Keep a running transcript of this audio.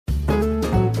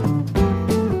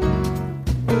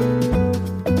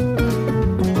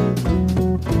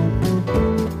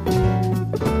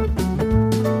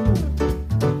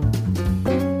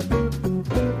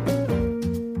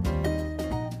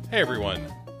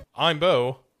I'm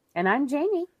Bo. And I'm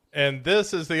Jamie. And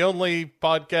this is the only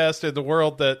podcast in the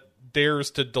world that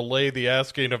dares to delay the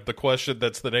asking of the question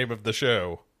that's the name of the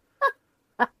show.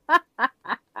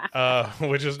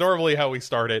 Which is normally how we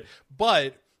start it.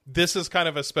 But this is kind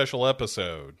of a special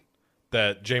episode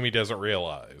that Jamie doesn't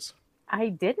realize. I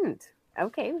didn't.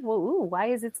 Okay, well, ooh, why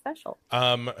is it special?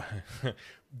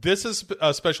 This is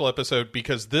a special episode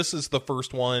because this is the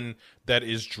first one that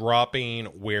is dropping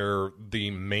where the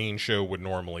main show would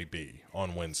normally be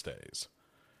on Wednesdays.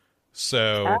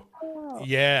 So,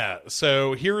 yeah.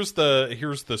 So here's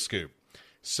the scoop.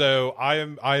 So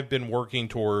I've been working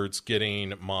towards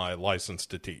getting my license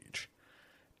to teach.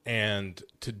 And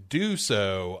to do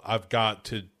so, I've got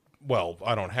to, well,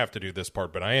 I don't have to do this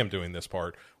part, but I am doing this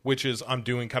part, which is I'm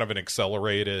doing kind of an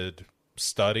accelerated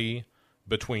study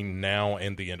between now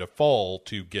and the end of fall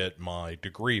to get my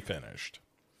degree finished.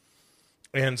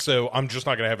 And so I'm just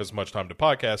not going to have as much time to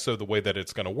podcast. So the way that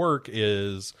it's going to work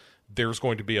is there's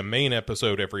going to be a main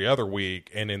episode every other week.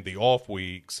 And in the off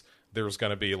weeks, there's going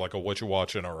to be like a Whatcha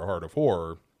or a Heart of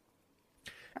Horror.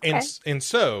 Okay. And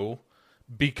so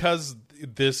because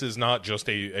this is not just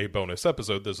a bonus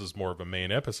episode, this is more of a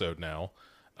main episode now.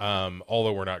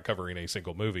 Although we're not covering a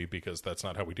single movie because that's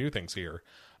not how we do things here.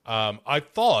 I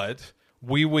thought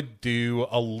we would do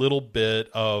a little bit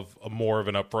of more of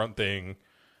an upfront thing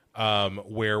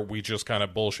where we just kind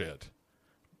of bullshit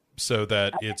so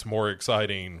that it's more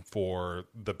exciting for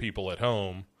the people at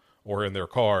home or in their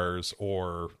cars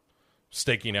or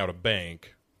staking out a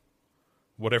bank,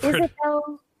 whatever.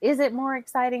 Is it more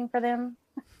exciting for them?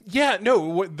 Yeah, no.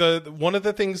 One of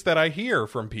the things that I hear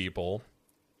from people,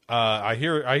 I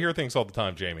hear things all the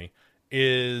time, Jamie,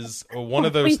 is one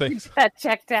of those things that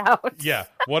checked out. Yeah,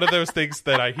 one of those things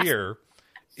that I hear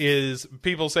is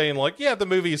people saying like, yeah, the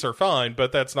movies are fine,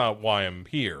 but that's not why I'm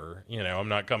here. You know, I'm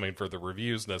not coming for the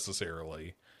reviews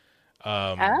necessarily.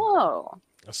 So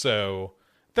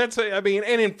that's, I mean,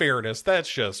 and in fairness,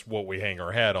 that's just what we hang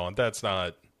our hat on. That's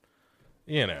not,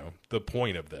 you know, the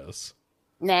point of this.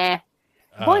 Nah.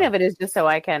 The point of it is just so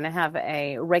I can have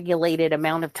a regulated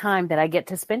amount of time that I get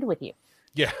to spend with you.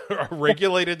 Yeah, a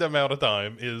regulated amount of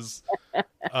time is,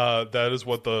 that is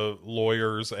what the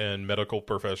lawyers and medical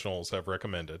professionals have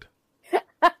recommended.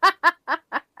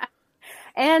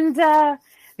 And the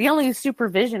only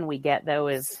supervision we get, though,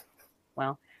 is,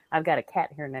 well, I've got a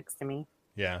cat here next to me.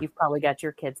 Yeah. You've probably got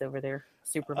your kids over there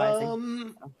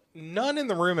supervising. None in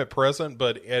the room at present,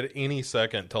 but at any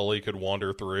second, Tully could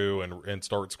wander through and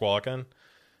start squawking.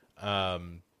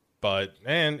 But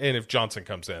if Johnson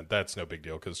comes in, that's no big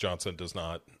deal because Johnson does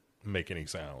not make any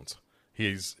sounds.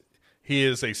 He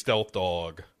is a stealth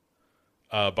dog,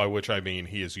 by which I mean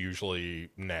he is usually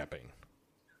napping,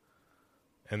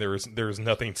 and there is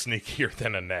nothing sneakier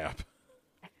than a nap.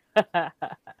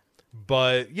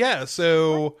 But yeah,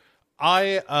 so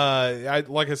I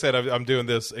like I said, I'm doing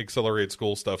this accelerated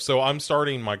school stuff, so I'm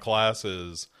starting my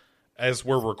classes as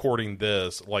we're recording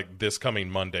this. Like this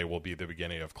coming Monday will be the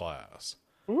beginning of class.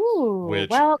 Ooh,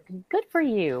 well, good for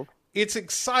you. It's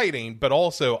exciting, but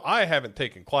also I haven't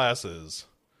taken classes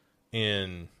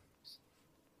in,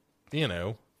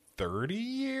 30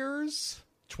 years,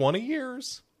 20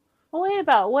 years.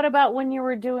 Well, what about when you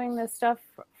were doing this stuff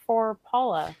for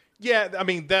Paula? Yeah, I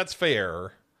mean, that's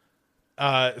fair.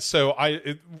 So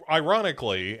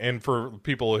ironically, and for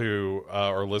people who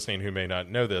are listening who may not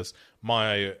know this,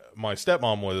 my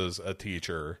stepmom was a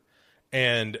teacher.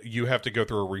 And you have to go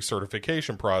through a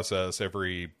recertification process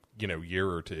every, year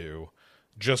or two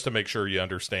just to make sure you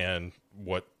understand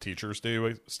what teachers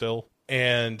do still.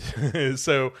 And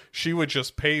so she would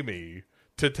just pay me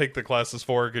to take the classes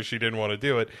for her because she didn't want to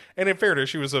do it. And in fairness,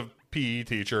 she was a PE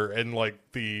teacher and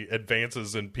like the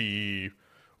advances in PE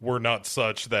were not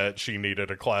such that she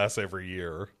needed a class every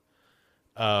year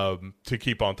to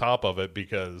keep on top of it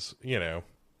because,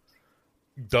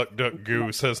 Duck Duck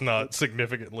Goose has not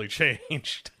significantly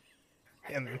changed,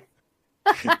 and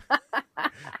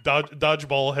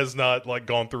dodgeball has not like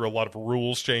gone through a lot of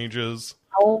rules changes.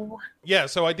 Oh, yeah.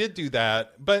 So I did do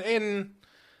that, but I mean,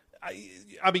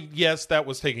 yes, that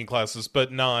was taking classes,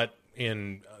 but not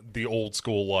in the old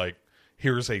school. Like,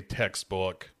 here's a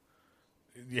textbook,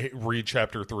 read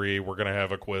chapter 3. We're gonna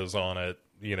have a quiz on it.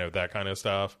 That kind of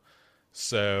stuff.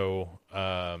 So,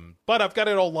 but I've got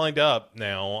it all lined up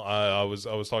now. I was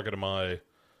talking to my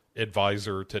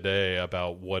advisor today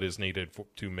about what is needed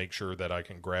to make sure that I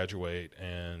can graduate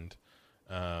and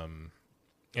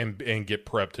get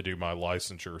prepped to do my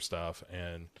licensure stuff.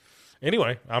 And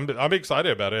anyway, I'm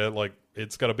excited about it. Like,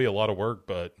 it's got to be a lot of work,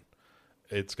 but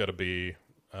it's got to be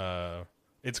kind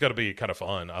of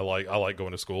fun. I like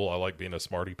going to school. I like being a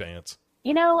smarty pants.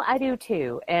 I do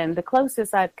too. And the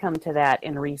closest I've come to that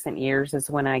in recent years is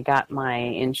when I got my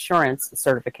insurance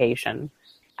certification.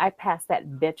 I passed that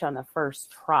bitch on the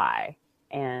first try.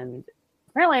 And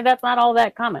apparently that's not all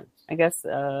that common. I guess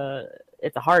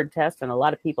it's a hard test and a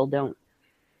lot of people don't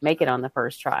make it on the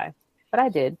first try. But I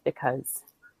did because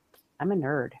I'm a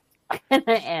nerd.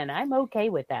 And I'm okay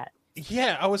with that.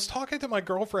 Yeah, I was talking to my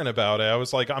girlfriend about it. I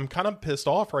was like, I'm kind of pissed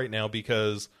off right now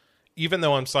because even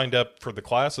though I'm signed up for the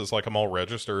classes, like I'm all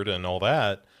registered and all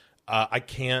that, I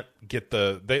can't get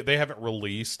they haven't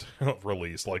released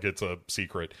like it's a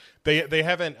secret. They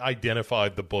haven't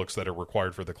identified the books that are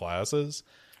required for the classes.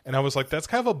 And I was like, that's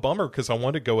kind of a bummer because I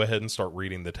want to go ahead and start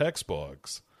reading the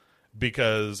textbooks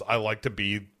because I like to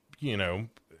be,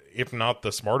 if not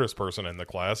the smartest person in the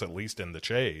class, at least in the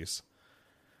chase.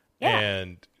 Yeah.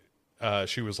 And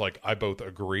she was like, I both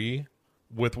agree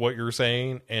with what you're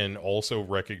saying and also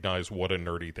recognize what a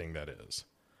nerdy thing that is.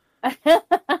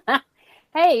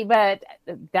 Hey, but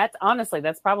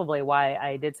that's probably why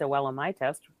I did so well on my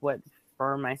test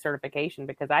for my certification,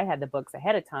 because I had the books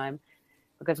ahead of time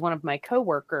because one of my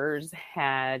coworkers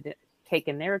had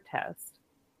taken their test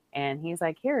and he's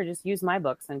like, here, just use my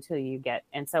books until you get.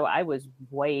 And so I was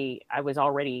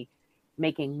already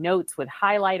making notes with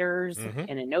highlighters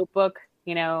in a notebook,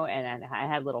 and I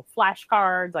had little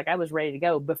flashcards. Like I was ready to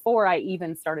go before I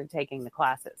even started taking the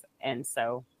classes. And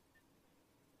so,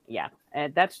 yeah,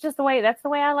 that's the way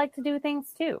I like to do things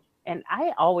too. And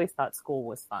I always thought school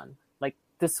was fun. Like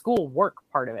the school work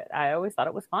part of it. I always thought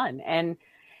it was fun. And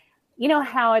you know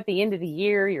how at the end of the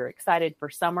year, you're excited for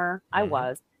summer? I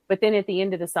was. But then at the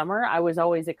end of the summer, I was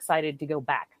always excited to go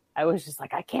back. I was just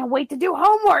like, I can't wait to do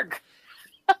homework.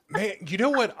 Man, you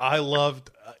know what I loved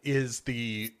is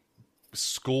the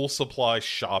school supply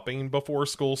shopping before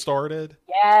school started.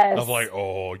 Yes. Of like,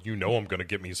 I'm going to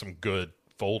get me some good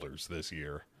folders this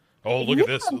year. Oh, look at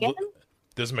this.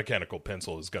 This mechanical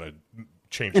pencil is going to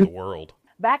change the world.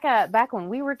 Back when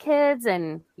we were kids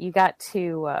and you got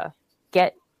to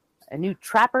get a new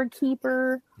Trapper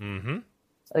Keeper,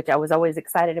 which I was always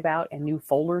excited about, and new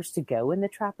folders to go in the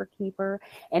Trapper Keeper.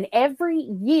 And every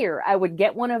year I would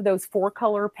get one of those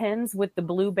 4-color pens with the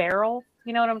blue barrel.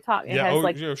 You know what I'm talking about?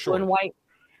 It has blue and white.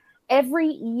 Every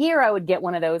year I would get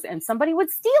one of those and somebody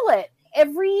would steal it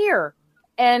every year.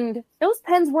 And those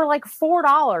pens were like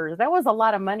 $4. That was a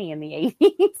lot of money in the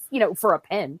 80s, for a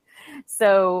pen.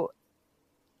 So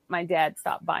my dad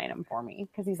stopped buying them for me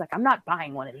because he's like, I'm not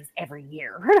buying one of these every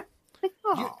year.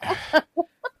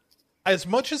 As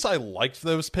much as I liked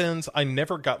those pens, I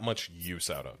never got much use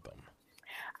out of them.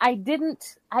 I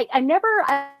never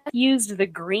used the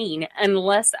green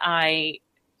unless I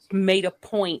made a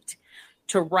point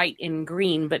to write in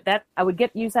green, but that I would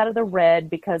get use out of the red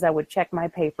because I would check my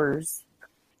papers.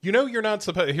 You're not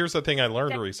supposed. Here's the thing I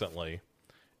learned recently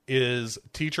is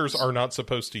teachers are not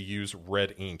supposed to use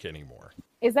red ink anymore.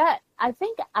 Is that, I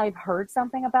think I've heard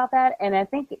something about that. And I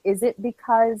think, is it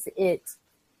because it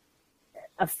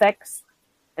affects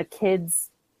a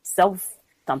kid's self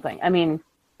something? I mean,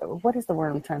 what is the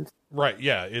word I'm trying to... Right.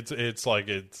 Yeah. It's like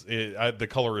the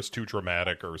color is too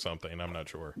dramatic or something. I'm not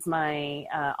sure. It's my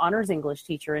honors English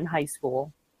teacher in high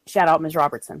school. Shout out Ms.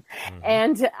 Robertson.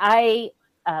 And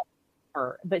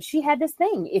but she had this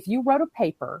thing. If you wrote a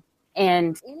paper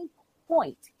and any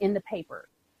point in the paper,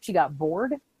 she got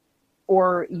bored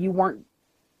or you weren't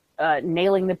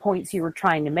nailing the points you were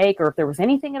trying to make, or if there was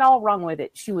anything at all wrong with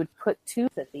it, she would put 2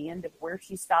 at the end of where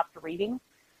she stopped reading.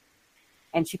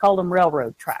 And she called them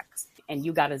railroad tracks. And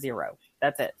you got a 0.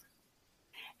 That's it.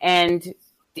 And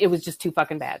it was just too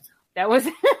fucking bad. That was,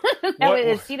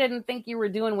 if she didn't think you were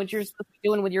doing what you're supposed to be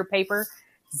doing with your paper,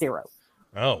 0.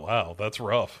 Oh, wow. That's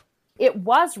rough. It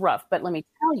was rough, but let me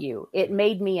tell you, it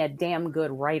made me a damn good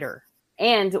writer.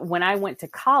 And when I went to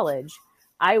college,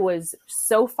 I was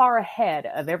so far ahead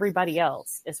of everybody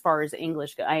else as far as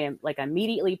English. I am like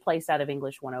immediately placed out of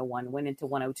English 101, went into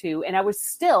 102, and I was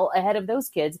still ahead of those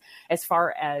kids as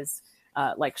far as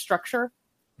like structure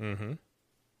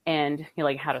and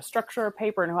like how to structure a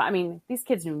paper. And I mean, these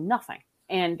kids knew nothing.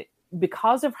 And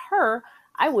because of her,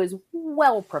 I was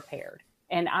well prepared,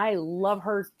 and I love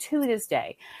her to this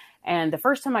day. And the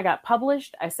first time I got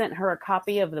published, I sent her a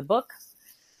copy of the book,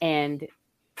 and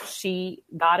she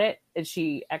got it. And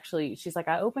she's like,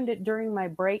 I opened it during my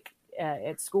break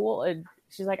at school. And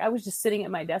she's like, I was just sitting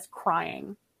at my desk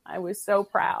crying. I was so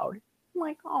proud. I'm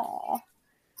like, oh.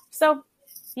 So,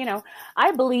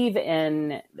 I believe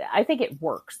I think it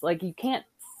works. Like, you can't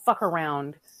fuck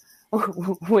around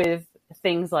with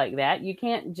things like that. You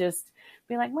can't just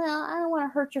be like, well, I don't want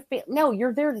to hurt your feelings. No,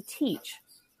 you're there to teach.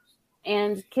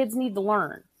 And kids need to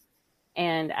learn.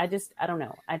 And I don't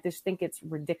know. I just think it's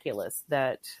ridiculous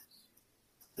that,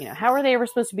 how are they ever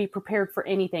supposed to be prepared for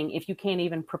anything if you can't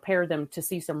even prepare them to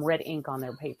see some red ink on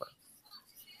their paper?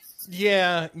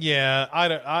 Yeah.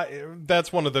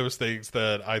 That's one of those things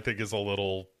that I think is a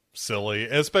little silly,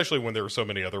 especially when there are so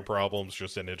many other problems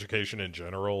just in education in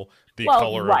general. The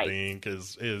color of the ink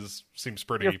seems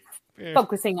pretty... You're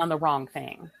focusing on the wrong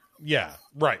thing. Yeah,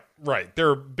 right. There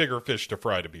are bigger fish to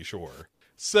fry, to be sure.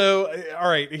 So, all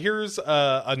right, here's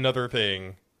another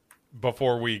thing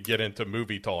before we get into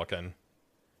movie talking.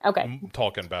 Okay.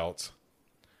 Talking bouts.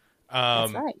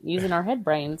 That's right. Using our head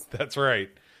brains. That's right.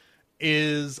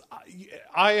 I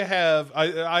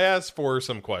asked for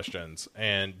some questions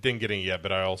and didn't get any yet,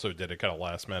 but I also did it kind of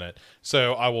last minute.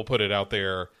 So I will put it out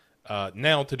there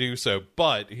now to do so.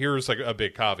 But here's a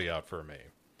big caveat for me,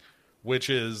 which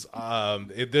is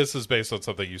this is based on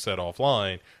something you said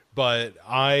offline, but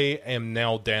I am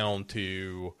now down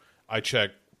to, I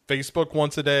check Facebook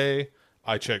once a day,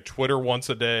 I check Twitter once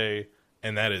a day,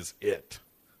 and that is it.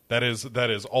 That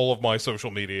is all of my social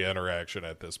media interaction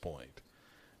at this point.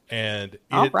 And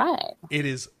it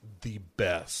is the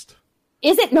best.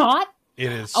 Is it not?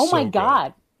 It is. Oh my so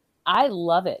God. Good. I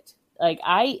love it. Like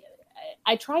I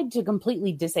tried to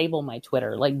completely disable my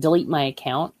Twitter, like delete my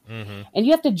account. Mm-hmm. And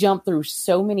you have to jump through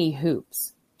so many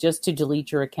hoops just to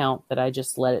delete your account that I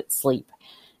just let it sleep.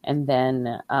 And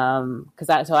then,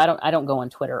 I don't go on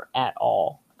Twitter at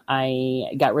all.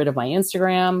 I got rid of my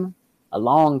Instagram a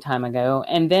long time ago.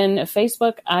 And then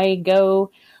Facebook, I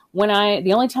go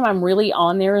the only time I'm really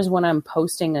on there is when I'm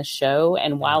posting a show.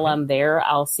 And while I'm there,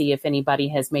 I'll see if anybody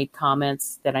has made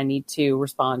comments that I need to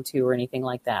respond to or anything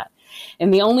like that.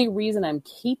 And the only reason I'm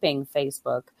keeping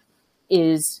Facebook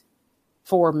is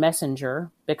for Messenger,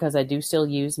 because I do still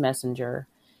use Messenger.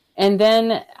 And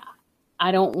then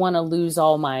I don't want to lose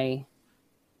all my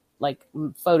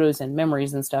photos and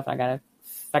memories and stuff. If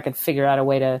I could figure out a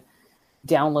way to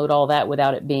download all that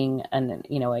without it being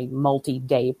a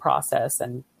multi-day process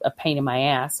and a pain in my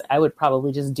ass, I would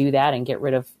probably just do that and get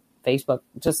rid of Facebook.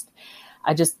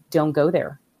 I just don't go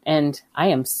there. And I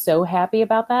am so happy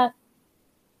about that.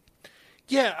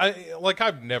 Yeah,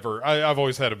 I've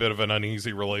always had a bit of an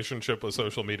uneasy relationship with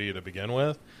social media to begin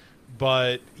with,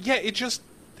 but yeah, it just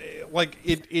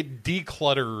it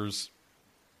declutters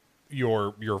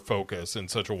your focus in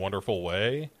such a wonderful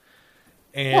way.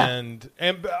 And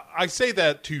I say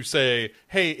that to say,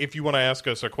 hey, if you want to ask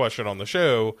us a question on the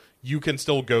show, you can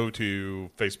still go to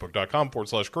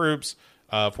facebook.com/groups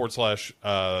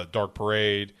 /Dark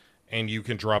Parade, and you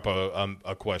can drop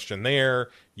a question there.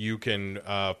 You can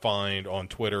find on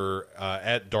Twitter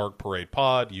at Dark Parade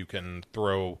Pod. You can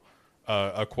throw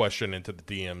a question into the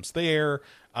DMs there.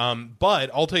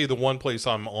 But I'll tell you the one place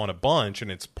I'm on a bunch, and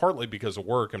it's partly because of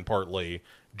work and partly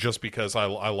just because I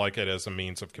like it as a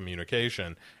means of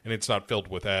communication, and it's not filled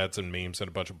with ads and memes and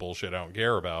a bunch of bullshit I don't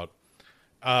care about,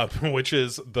 which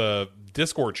is the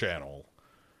Discord channel.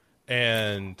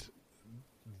 And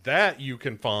that you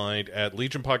can find at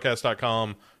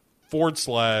legionpodcast.com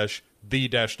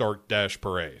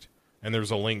 /the-dark-parade. And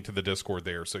there's a link to the Discord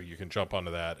there, so you can jump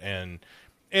onto that. And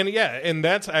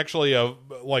that's actually a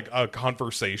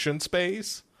conversation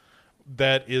space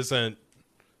that isn't,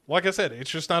 like I said,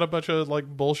 it's just not a bunch of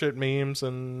bullshit memes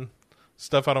and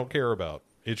stuff I don't care about.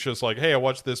 It's just hey, I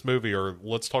watched this movie, or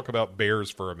let's talk about bears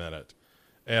for a minute.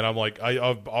 And I'm I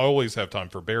always have time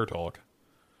for bear talk.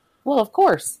 Well, of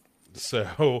course.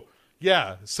 So,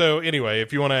 yeah. So anyway,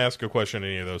 if you want to ask a question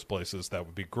in any of those places, that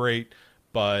would be great.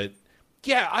 But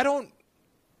yeah,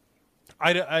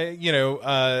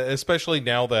 especially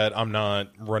now that I'm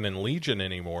not running Legion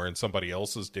anymore and somebody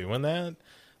else is doing that,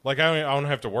 I don't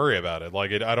have to worry about it.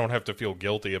 I don't have to feel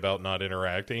guilty about not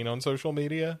interacting on social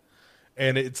media.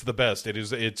 And it's the best.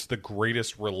 It's the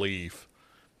greatest relief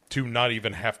to not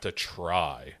even have to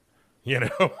try, Yeah.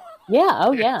 Oh,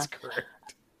 yeah. It's great.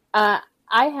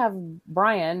 I have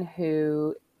Brian,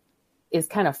 who is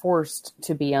kind of forced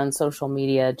to be on social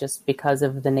media just because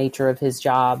of the nature of his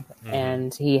job. Mm-hmm.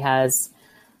 And he has,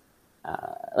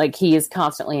 he is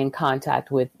constantly in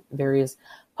contact with various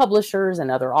publishers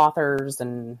and other authors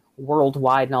and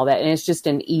worldwide and all that. And it's just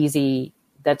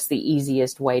that's the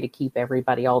easiest way to keep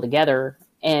everybody all together.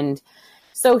 And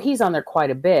so he's on there quite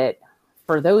a bit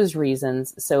for those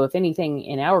reasons. So if anything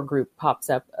in our group pops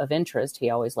up of interest, he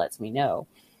always lets me know.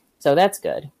 So that's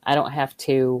good. I don't have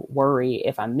to worry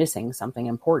if I'm missing something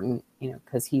important,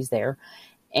 because he's there.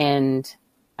 And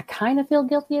I kind of feel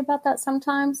guilty about that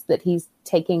sometimes, that he's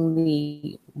taking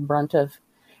the brunt of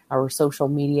our social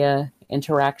media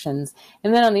interactions.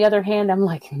 And then on the other hand, I'm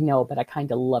no, but I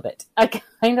kind of love it. I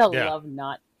kind of love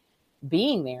not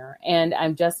being there, and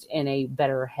I'm just in a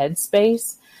better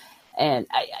headspace. And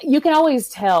you can always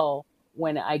tell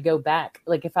when I go back,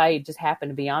 like if I just happen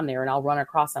to be on there and I'll run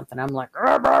across something, I'm like,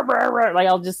 "Rah, rah, rah, rah." Like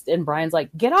I'll just, and Brian's like,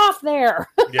 get off there.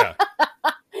 Yeah.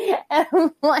 And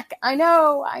I'm like, I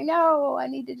know, I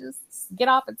need to just get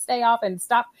off and stay off and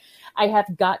stop. I have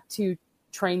got to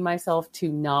train myself to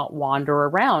not wander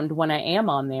around when I am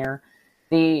on there.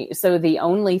 So the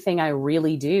only thing I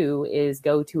really do is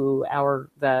go to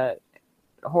the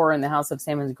Horror in the House of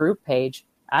Salmon's group page.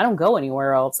 I don't go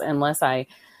anywhere else unless I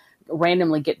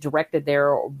randomly get directed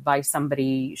there by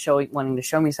somebody wanting to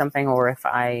show me something, or if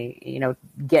I,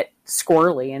 get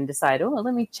squirrely and decide,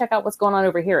 let me check out what's going on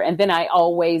over here. And then I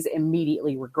always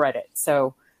immediately regret it.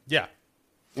 So yeah.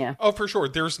 Yeah. Oh, for sure.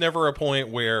 There's never a point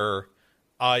where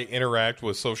I interact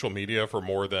with social media for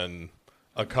more than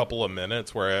a couple of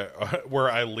minutes where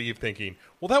I leave thinking,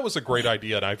 well, that was a great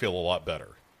idea and I feel a lot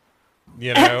better.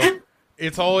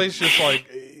 It's always just like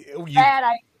bad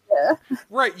idea.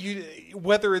 Right.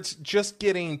 Whether it's just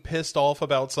getting pissed off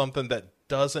about something that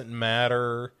doesn't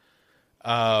matter,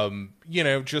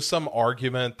 just some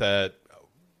argument that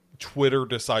Twitter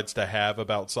decides to have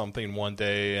about something one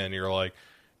day, and you're like,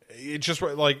 it's just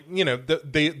like,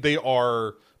 they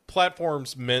are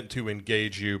platforms meant to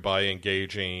engage you by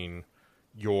engaging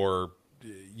your,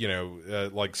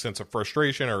 like sense of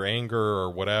frustration or anger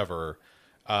or whatever.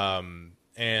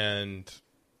 And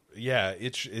yeah,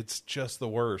 it's just the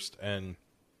worst. And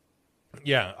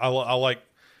yeah,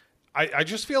 I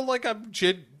just feel like I'm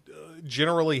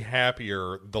generally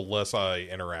happier the less I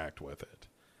interact with it.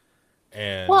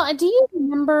 And well, do you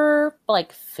remember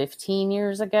like 15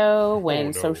 years ago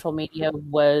when social media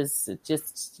was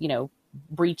just,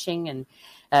 breaching, and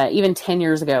even 10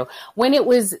 years ago when it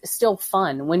was still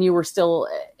fun, when you were still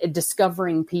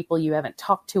discovering people you haven't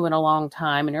talked to in a long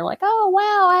time, and you're like, oh,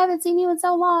 wow, I haven't seen you in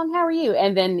so long. How are you?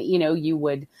 And then, you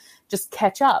would just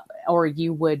catch up, or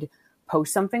you would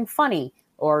post something funny,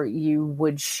 or you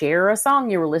would share a song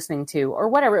you were listening to, or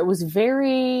whatever. It was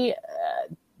very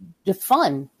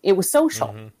fun. It was social.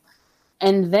 Mm-hmm.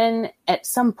 And then at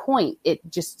some point, it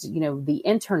just, the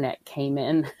internet came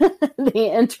in,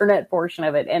 the internet portion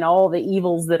of it, and all the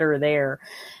evils that are there.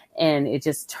 And it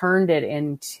just turned it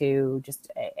into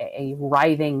just a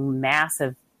writhing mass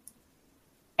of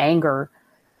anger.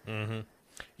 Mm-hmm.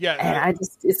 Yeah. And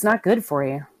it's not good for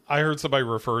you. I heard somebody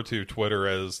refer to Twitter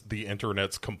as the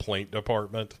internet's complaint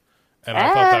department. And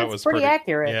I thought that was pretty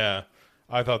accurate. Yeah.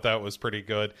 I thought that was pretty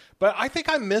good. But I think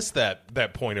I missed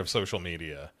that point of social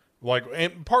media. Like,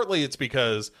 and partly it's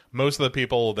because most of the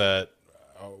people that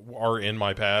are in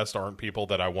my past aren't people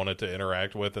that I wanted to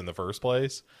interact with in the first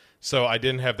place. So I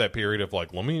didn't have that period of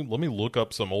like, let me look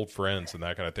up some old friends and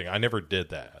that kind of thing. I never did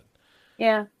that.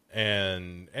 Yeah.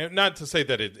 And not to say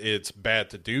that it's bad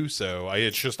to do so.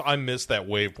 It's just I missed that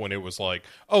wave when it was like,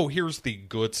 oh, here's the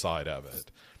good side of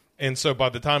it. And so by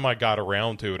the time I got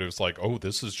around to it, it was like, oh,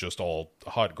 this is just all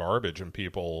hot garbage, and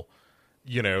people,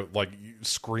 like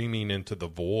screaming into the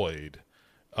void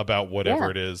about whatever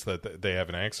it is that they have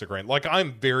an axe to grind. Like,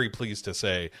 I'm very pleased to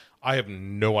say I have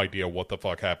no idea what the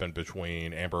fuck happened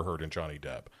between Amber Heard and Johnny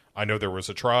Depp. I know there was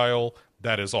a trial.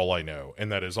 That is all I know.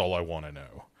 And that is all I want to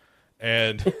know.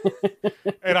 And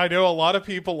and I know a lot of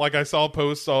people, like I saw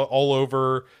posts all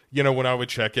over, when I would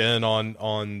check in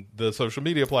on the social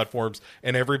media platforms,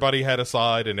 and everybody had a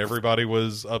side and everybody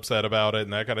was upset about it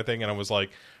and that kind of thing. And I was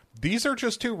like, these are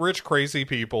just two rich, crazy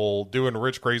people doing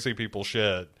rich, crazy people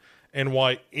shit. And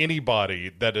why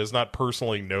anybody that does not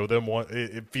personally know them,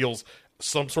 it feels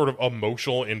some sort of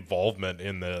emotional involvement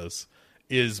in this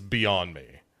is beyond me.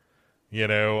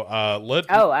 I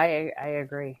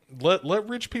agree. Let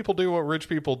rich people do what rich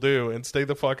people do and stay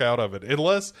the fuck out of it.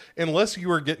 Unless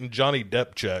you are getting Johnny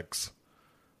Depp checks,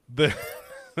 then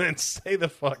stay the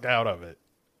fuck out of it.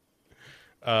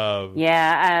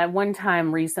 One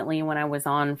time recently when I was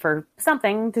on for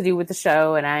something to do with the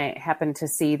show, and I happened to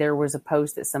see there was a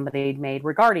post that somebody had made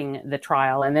regarding the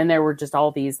trial, and then there were just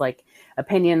all these like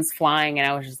opinions flying,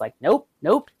 and I was just like, nope,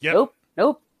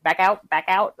 back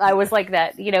out. I was like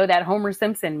that, that Homer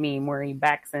Simpson meme where he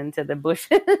backs into the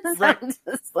bushes. Right. I'm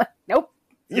just like, nope.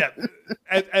 Yeah.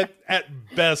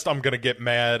 At best, I'm going to get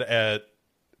mad at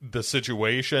the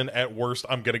situation. At worst,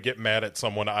 I'm going to get mad at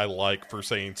someone I like for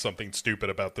saying something stupid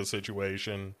about the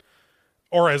situation,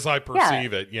 or as I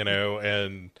perceive it,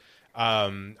 and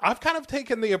I've kind of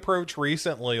taken the approach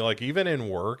recently, like even in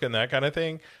work and that kind of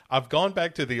thing, I've gone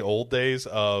back to the old days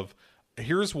of,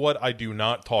 here's what I do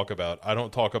not talk about. I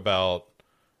don't talk about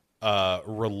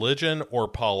religion or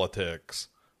politics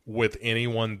with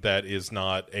anyone that is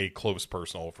not a close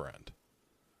personal friend.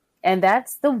 And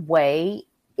that's the way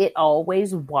it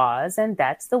always was, and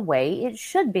that's the way it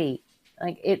should be.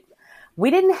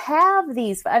 We didn't have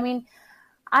these. I mean,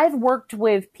 I've worked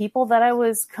with people that I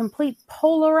was complete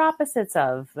polar opposites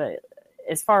of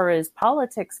as far as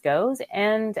politics goes.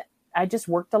 And I just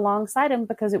worked alongside them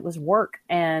because it was work,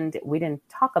 and we didn't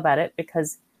talk about it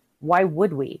because why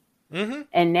would we? Mm-hmm.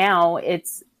 And now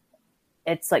it's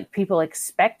like people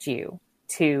expect you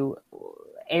to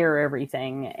air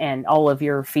everything and all of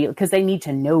your feel because they need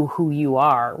to know who you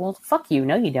are. Well, fuck you.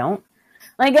 No, you don't.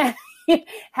 Like,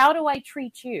 how do I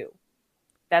treat you?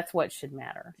 That's what should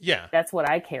matter. Yeah. That's what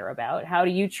I care about. How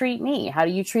do you treat me? How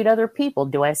do you treat other people?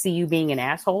 Do I see you being an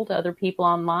asshole to other people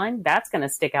online? That's going to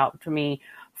stick out to me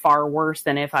far worse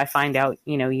than if I find out,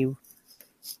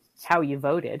 how you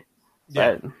voted.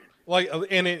 Yeah. But, like,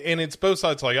 and it's both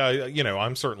sides. Like,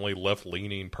 I'm certainly left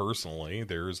leaning personally.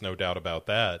 There's no doubt about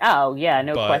that. Oh yeah.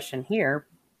 No question here.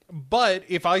 But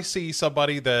if I see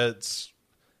somebody that's,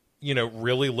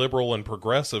 really liberal and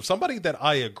progressive, somebody that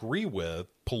I agree with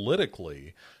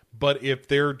politically, but if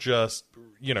they're just,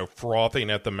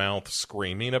 frothing at the mouth,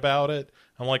 screaming about it,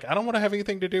 I'm like, I don't want to have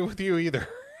anything to do with you either.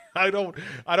 I don't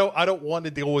want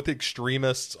to deal with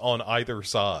extremists on either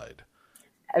side.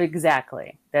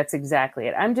 Exactly. That's exactly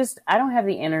it. I don't have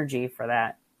the energy for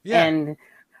that. Yeah. And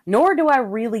nor do I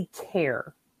really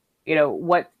care,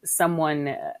 what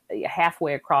someone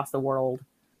halfway across the world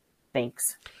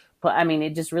thinks. But I mean,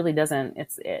 it just really doesn't,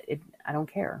 I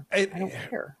don't care. I don't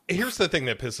care. Here's the thing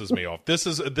that pisses me off. This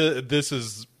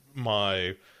is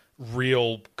my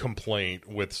real complaint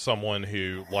with someone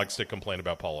who likes to complain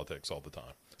about politics all the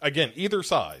time. Again, either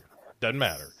side, doesn't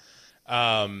matter.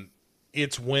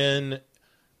 It's when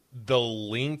the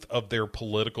length of their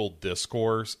political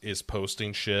discourse is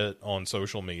posting shit on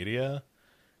social media,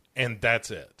 and that's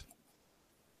it.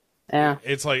 Yeah.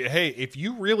 It's like, hey, if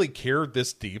you really care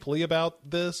this deeply about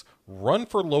this, run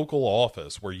for local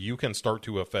office where you can start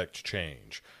to affect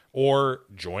change, or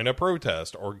join a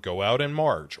protest, or go out and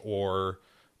march, or,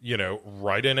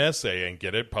 write an essay and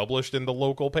get it published in the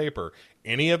local paper.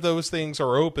 Any of those things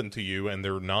are open to you, and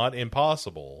they're not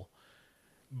impossible.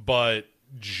 But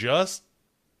just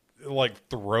like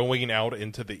throwing out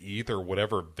into the ether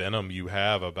whatever venom you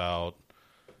have about,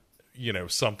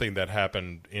 something that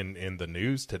happened in the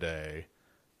news today,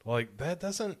 like, that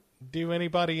doesn't do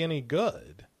anybody any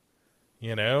good.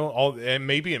 And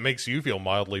maybe it makes you feel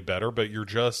mildly better, but you're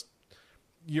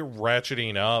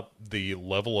ratcheting up the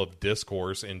level of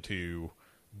discourse into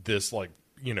this, like,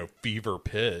 fever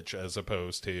pitch, as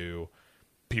opposed to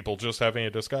people just having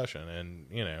a discussion. And,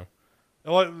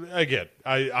 again,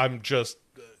 I'm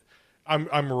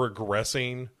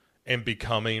regressing and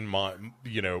becoming my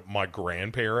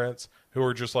grandparents, who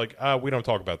are just like, we don't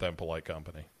talk about that in polite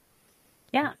company.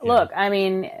 Yeah. Look, I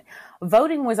mean,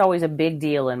 voting was always a big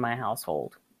deal in my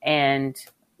household, and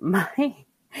my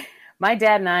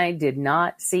dad and I did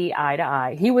not see eye to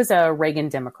eye. He was a Reagan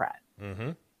Democrat.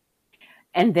 Mm-hmm.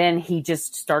 And then he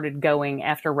just started going,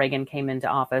 after Reagan came into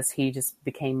office, he just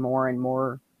became more and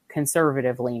more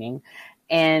conservative leaning.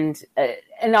 And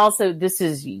also, this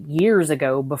is years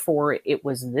ago, before it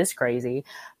was this crazy,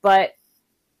 but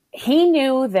he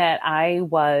knew that I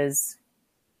was,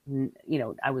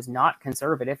 I was not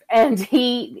conservative, and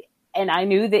I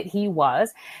knew that he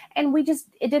was, and it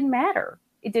didn't matter.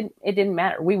 It didn't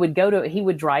matter. He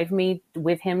would drive me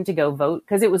with him to go vote,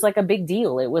 because it was like a big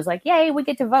deal. It was like, yay, we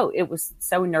get to vote. It was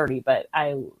so nerdy, but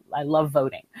I love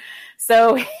voting.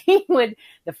 So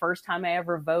the first time I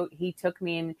ever vote, he took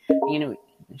me and,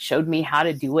 showed me how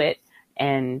to do it.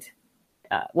 And,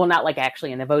 well, not like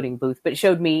actually in the voting booth, but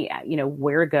showed me,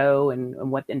 where to go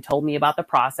and told me about the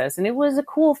process. And it was a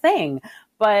cool thing.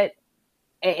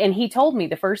 And he told me,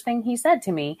 the first thing he said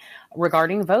to me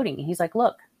regarding voting, he's like,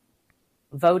 look,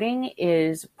 voting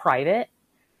is private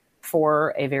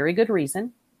for a very good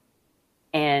reason.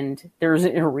 And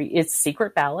it's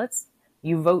secret ballots.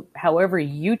 You vote however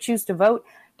you choose to vote.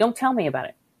 Don't tell me about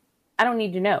it. I don't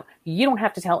need to know. You don't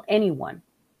have to tell anyone.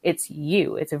 It's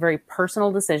you. It's a very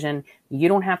personal decision. You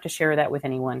don't have to share that with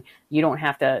anyone. You don't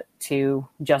have to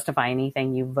justify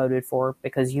anything you voted for,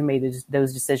 because you made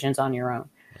those decisions on your own.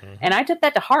 Mm-hmm. And I took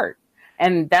that to heart.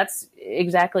 And that's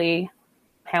exactly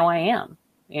how I am.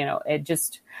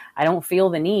 I don't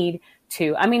feel the need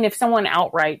to, if someone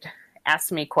outright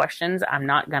asks me questions, I'm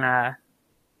not going to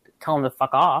tell them to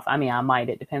fuck off. I might,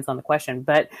 it depends on the question,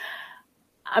 but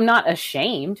I'm not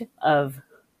ashamed of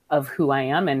who I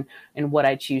am and what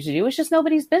I choose to do. It's just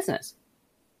nobody's business.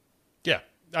 Yeah,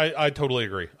 I totally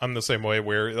agree. I'm the same way,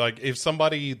 where, like, if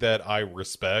somebody that I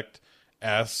respect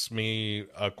asks me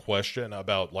a question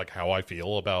about, like, how I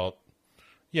feel about,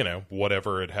 you know,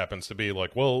 whatever it happens to be.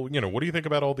 Like, well, you know, what do you think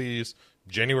about all these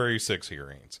January 6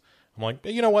 hearings? I'm like,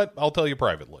 you know what? I'll tell you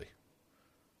privately.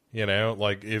 You know,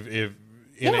 like if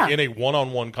in a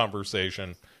one-on-one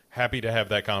conversation, happy to have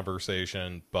that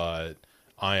conversation, but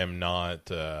I am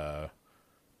not,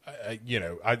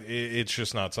 it's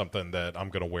just not something that I'm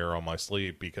going to wear on my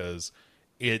sleeve, because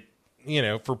it, you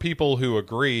know, for people who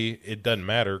agree, it doesn't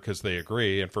matter because they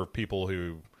agree. And for people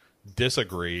who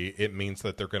disagree, it means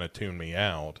that they're going to tune me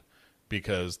out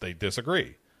because they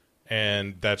disagree.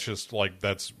 And that's just like,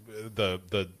 that's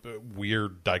the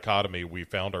weird dichotomy we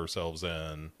found ourselves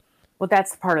in. Well,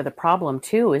 that's part of the problem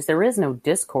too, is there is no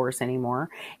discourse anymore.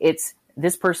 It's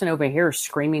this person over here is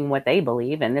screaming what they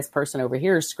believe, and this person over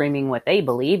here is screaming what they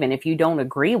believe. And if you don't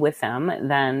agree with them,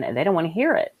 then they don't want to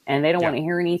hear it, and they don't want to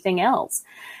hear anything else.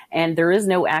 And there is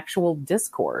no actual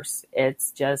discourse.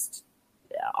 It's just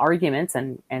arguments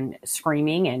and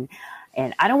screaming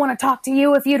and I don't want to talk to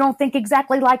you if you don't think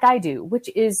exactly like I do,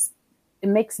 it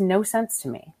makes no sense to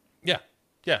me. Yeah.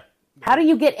 Yeah. How do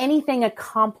you get anything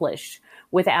accomplished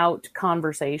without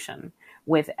conversation,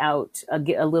 without a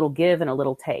little give and a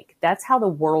little take? That's how the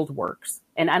world works.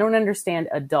 And I don't understand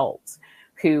adults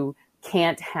who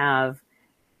can't have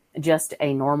just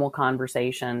a normal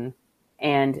conversation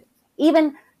and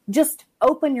even just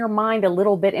open your mind a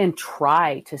little bit and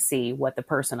try to see what the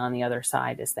person on the other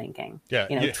side is thinking. Yeah.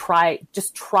 You know, try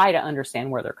to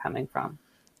understand where they're coming from.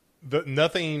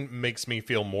 Nothing makes me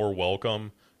feel more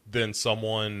welcome than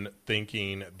someone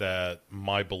thinking that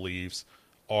my beliefs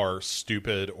are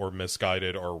stupid or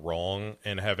misguided or wrong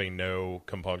and having no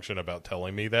compunction about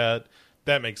telling me that.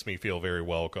 That makes me feel very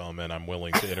welcome, and I'm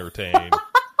willing to entertain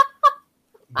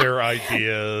their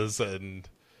ideas. And,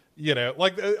 you know,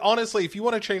 like, honestly, if you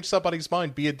want to change somebody's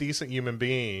mind, be a decent human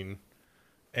being,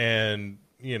 and,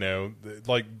 you know,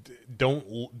 like,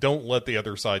 don't let the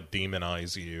other side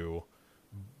demonize you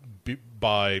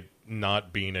by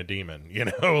not being a demon, you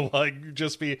know, like,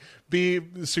 just be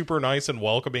super nice and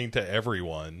welcoming to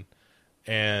everyone,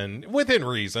 and within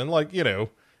reason. Like, you know,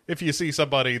 if you see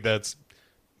somebody that's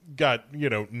got, you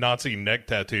know, Nazi neck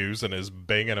tattoos and is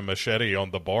banging a machete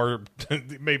on the bar,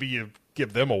 maybe you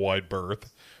give them a wide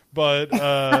berth. But,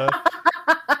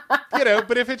 you know,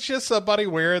 but if it's just somebody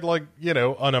wearing, like, you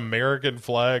know, an American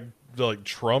flag, like,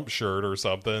 Trump shirt or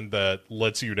something that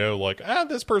lets you know, like,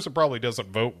 this person probably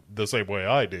doesn't vote the same way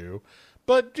I do,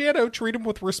 but, you know, treat them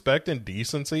with respect and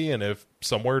decency. And if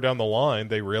somewhere down the line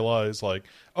they realize, like,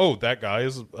 oh, that guy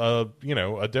is, you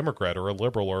know, a Democrat or a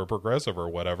liberal or a progressive or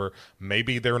whatever,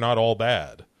 maybe they're not all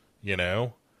bad, you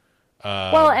know?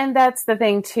 Well, and that's the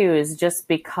thing too, is just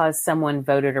because someone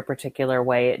voted a particular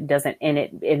way, it doesn't, and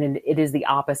it is the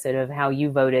opposite of how you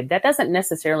voted. That doesn't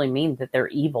necessarily mean that they're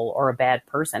evil or a bad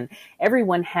person.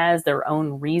 Everyone has their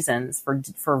own reasons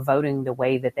for voting the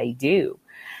way that they do,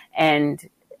 and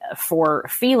for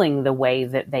feeling the way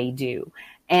that they do.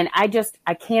 And I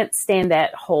can't stand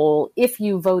that whole, if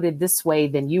you voted this way,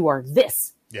 then you are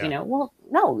this, you know, well,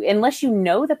 no, unless you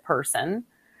know the person.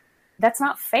 That's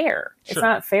not fair. Sure. It's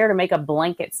not fair to make a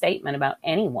blanket statement about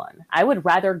anyone. I would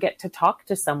rather get to talk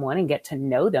to someone and get to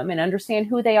know them and understand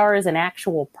who they are as an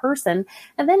actual person,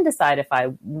 and then decide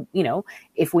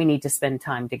if we need to spend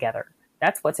time together.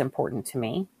 That's what's important to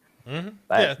me. Mm-hmm.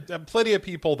 But, yeah, plenty of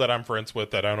people that I'm friends with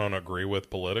that I don't agree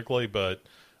with politically, but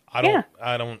I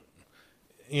don't,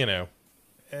 you know,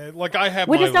 like, I have,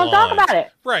 we just don't talk about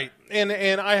it. Right. And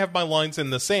I have my lines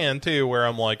in the sand too, where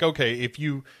I'm like, okay, if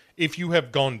you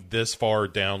have gone this far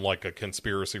down, like, a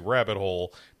conspiracy rabbit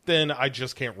hole, then I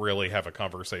just can't really have a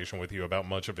conversation with you about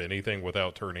much of anything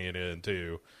without turning it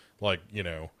into, like, you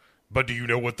know, but do you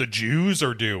know what the Jews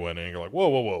are doing? And you're like,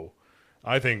 whoa.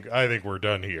 I think we're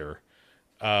done here.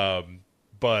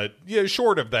 But yeah,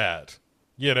 short of that,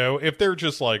 you know, if they're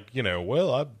just like, you know,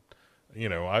 well,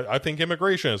 I think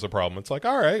immigration is a problem. It's like,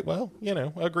 all right, well, you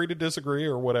know, agree to disagree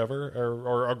or whatever,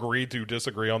 or agree to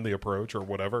disagree on the approach or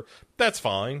whatever. That's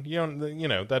fine. You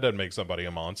know, that doesn't make somebody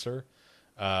a monster.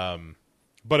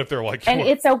 But if they're like, and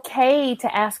it's okay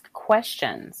to ask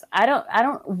questions. I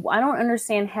don't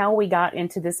understand how we got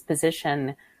into this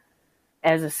position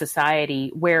as a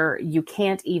society where you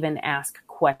can't even ask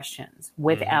questions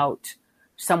without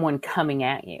someone coming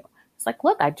at you. It's like,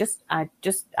 look,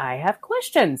 I have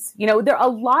questions. You know, a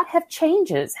lot of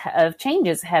changes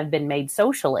have been made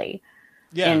socially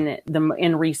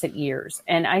in recent years.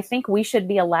 And I think we should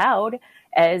be allowed,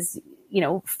 as, you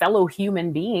know, fellow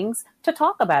human beings, to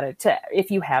talk about it. If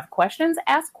you have questions,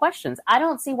 ask questions. I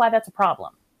don't see why that's a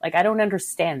problem. Like, I don't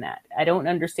understand that. I don't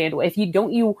understand.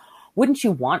 Wouldn't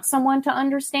you want someone to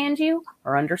understand you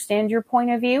or understand your point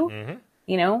of view? Mm-hmm.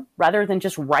 You know, rather than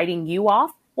just writing you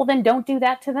off? well, then don't do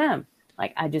that to them.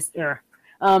 Like, I just, Yeah.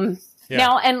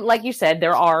 now, and like you said,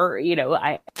 there are,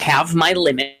 I have my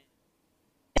limit.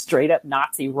 Straight up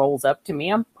Nazi rolls up to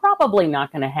me, I'm probably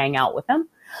not going to hang out with him.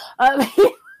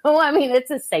 I mean, it's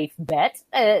a safe bet,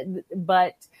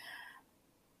 but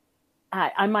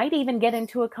I might even get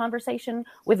into a conversation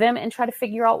with them and try to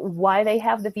figure out why they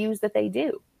have the views that they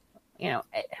do. I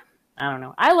don't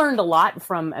know. I learned a lot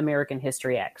from American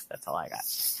History X. That's all I got.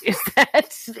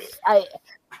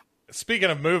 Speaking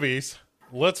of movies,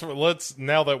 let's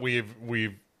now that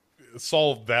we've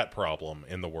solved that problem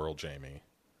in the world, Jamie,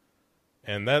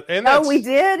 and that's, we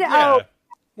did. Yeah, oh,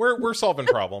 we're solving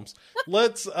problems.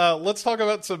 Let's talk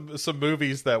about some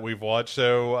movies that we've watched.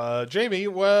 So, Jamie,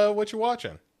 what you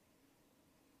watching?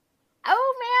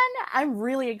 Oh man, I'm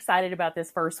really excited about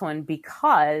this first one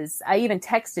because I even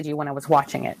texted you when I was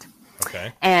watching it.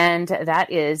 Okay. And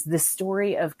that is The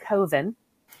Story of Coven.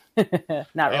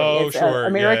 Not really. Oh, it's sure. an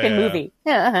American movie.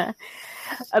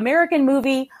 American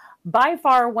movie, by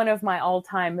far one of my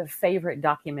all-time favorite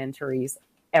documentaries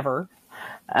ever.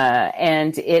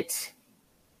 And it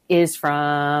is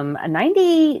from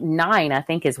 99, I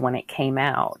think is when it came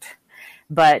out.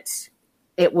 But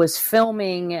it was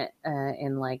filming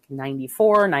in like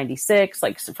 94, 96,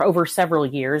 like for over several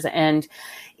years. And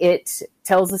it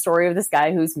tells the story of this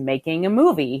guy who's making a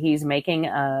movie. He's making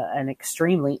an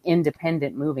extremely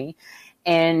independent movie.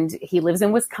 And he lives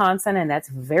in Wisconsin, and that's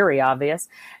very obvious.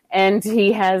 And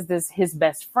he has his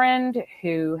best friend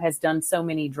who has done so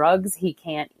many drugs, he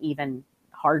can't even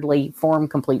hardly form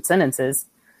complete sentences.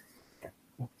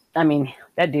 I mean,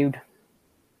 that dude,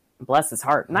 bless his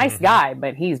heart, nice guy,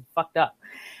 but he's fucked up.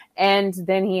 And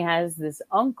then he has this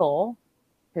uncle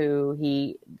who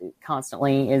he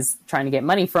constantly is trying to get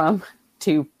money from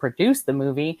to produce the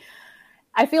movie.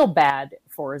 I feel bad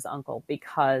for his uncle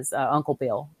because Uncle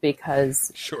Bill,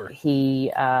 because Sure.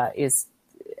 he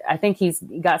I think he's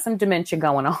got some dementia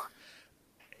going on,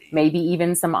 maybe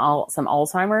even some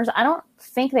Alzheimer's. I don't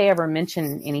think they ever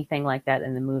mention anything like that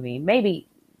in the movie. Maybe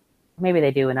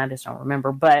they do, and I just don't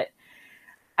remember. But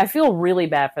I feel really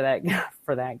bad for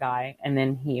that guy. And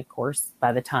then he, of course,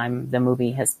 by the time the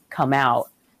movie has come out,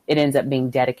 it ends up being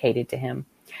dedicated to him.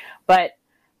 But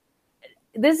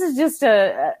this is just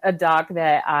a doc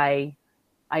that I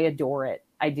adore it.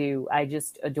 I do. I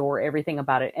just adore everything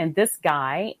about it. And this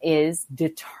guy is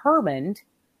determined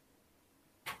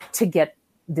to get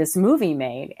this movie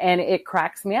made. And it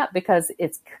cracks me up because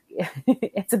it's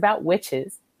about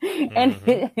witches. And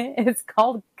it's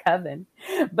called Coven,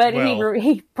 but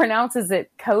he pronounces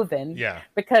it Coven,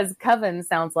 because Coven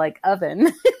sounds like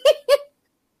oven.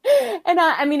 And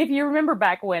I mean, if you remember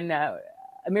back when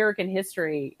American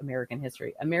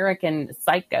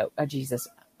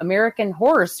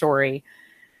Horror Story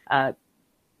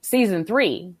season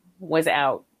 3 was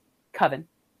out, Coven.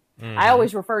 I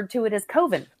always referred to it as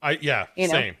Coven.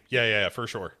 Same. Yeah, for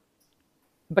sure.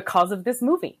 Because of this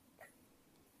movie.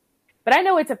 But I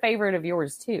know it's a favorite of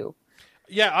yours too.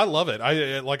 Yeah, I love it.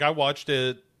 I watched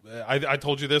it. I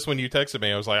told you this when you texted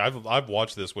me. I was like, I've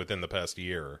watched this within the past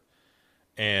year,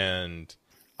 and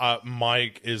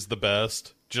Mike is the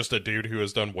best. Just a dude who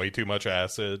has done way too much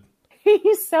acid.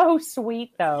 He's so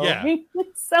sweet, though. Yeah, he's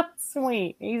so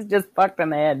sweet. He's just fucked in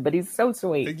the head, but he's so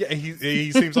sweet. Yeah,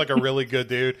 he seems like a really good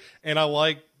dude, and I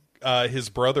like his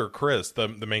brother Chris, the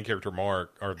main character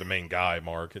Mark, or the main guy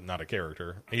Mark, not a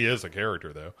character. He is a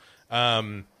character though.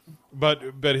 But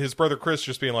his brother Chris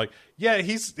just being like, yeah,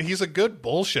 he's a good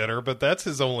bullshitter, but that's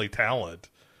his only talent.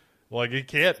 Like, he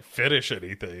can't finish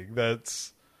anything.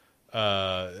 That's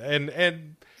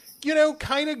and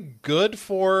kind of good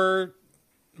for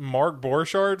Mark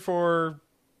Borchardt for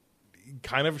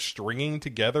kind of stringing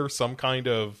together some kind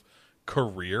of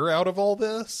career out of all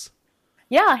this.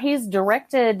 Yeah, he's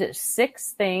directed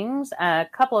 6 things. A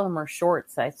couple of them are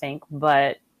shorts, I think,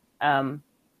 but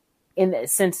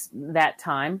since that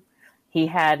time, he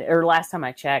had, or last time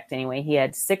I checked anyway, he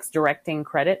had 6 directing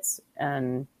credits,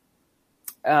 and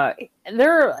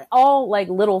they're all like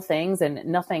little things and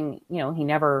nothing, he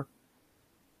never,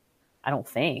 I don't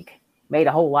think, made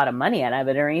a whole lot of money out of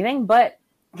it or anything, but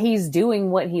he's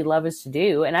doing what he loves to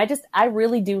do. And I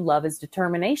really do love his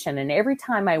determination. And every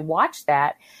time I watch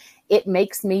that, it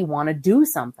makes me want to do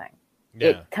something. Yeah.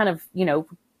 It kind of,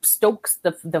 stokes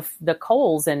the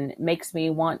coals and makes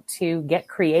me want to get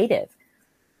creative.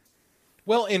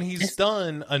 Well, and he's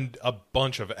done a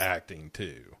bunch of acting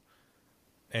too.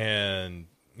 And,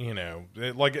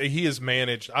 like, he has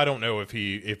managed, I don't know if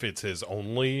it's his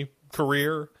only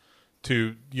career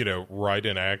to, write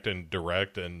and act and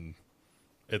direct and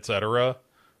etc.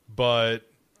 But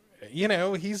you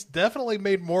know, he's definitely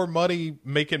made more money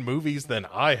making movies than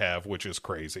I have, which is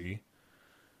crazy.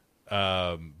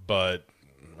 But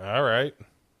all right.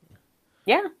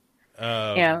 Yeah.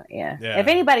 Yeah. If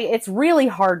anybody, it's really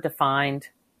hard to find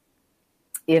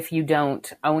if you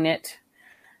don't own it.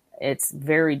 It's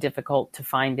very difficult to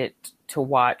find it to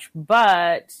watch.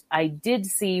 But I did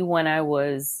see when I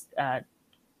was kind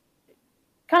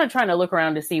of trying to look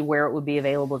around to see where it would be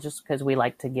available, just because we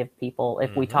like to give people,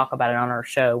 if we talk about it on our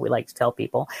show, we like to tell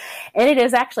people. And it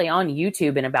is actually on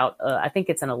YouTube in about, I think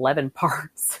it's in 11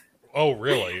 parts. Oh,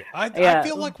 really? I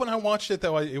feel like when I watched it,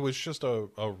 though, it was just a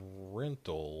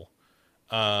rental.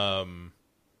 I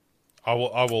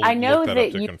will I know look that that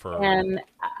up to you confirm. can,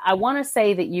 I want to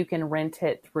say that you can rent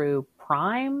it through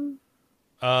Prime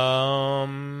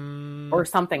or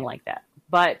something like that.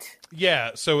 But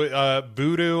yeah, so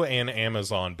Vudu and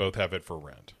Amazon both have it for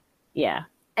rent. yeah.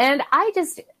 And I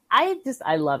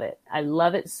love it. I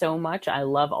love it so much. I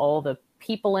love all the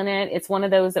people in it. It's one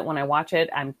of those that when I watch it,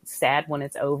 I'm sad when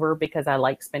it's over because I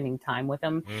like spending time with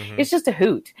them. It's just a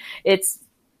hoot. It's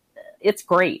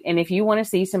great. And if you want to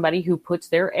see somebody who puts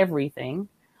their everything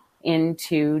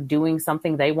into doing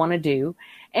something they want to do,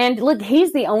 and look,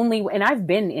 he's the only, and I've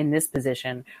been in this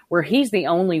position where he's the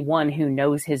only one who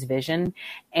knows his vision.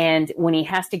 And when he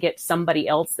has to get somebody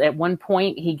else, at one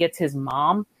point he gets his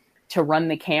mom to run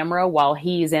the camera while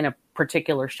he's in a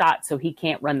particular shot, so he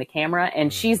can't run the camera,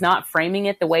 and she's not framing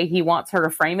it the way he wants her to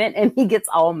frame it, and he gets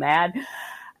all mad.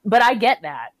 But I get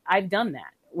that. I've done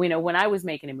that. You know, when I was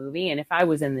making a movie, and if I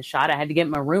was in the shot, I had to get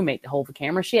my roommate to hold the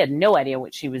camera. She had no idea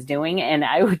what she was doing, and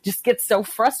I would just get so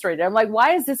frustrated. I'm like,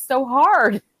 why is this so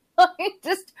hard?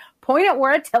 Just point it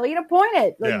where I tell you to point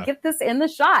it. Like, get this in the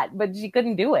shot. But she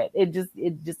couldn't do it. It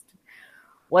just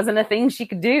wasn't a thing she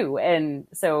could do. And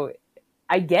so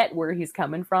I get where he's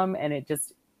coming from, and it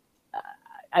just,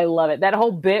 I love it. That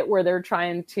whole bit where they're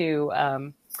trying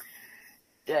to,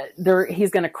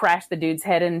 he's going to crash the dude's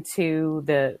head into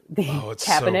the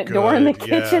cabinet door in the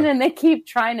kitchen, and they keep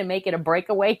trying to make it a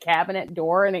breakaway cabinet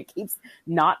door, and it keeps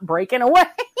not breaking away.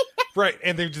 Right,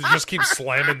 and they just keep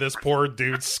slamming this poor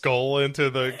dude's skull into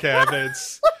the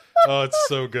cabinets. Oh, it's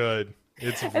so good.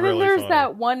 It's and really then there's funny.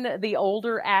 that one, the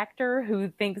older actor who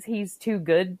thinks he's too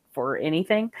good for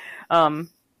anything.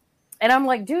 And I'm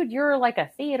like, dude, you're like a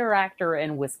theater actor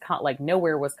in Wisconsin, like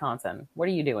nowhere, Wisconsin. What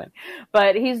are you doing?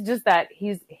 But he's just that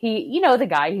he, you know, the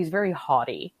guy, he's very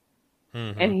haughty,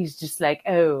 and he's just like,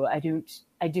 oh, I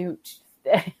don't,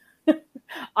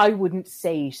 I wouldn't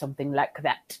say something like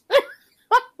that.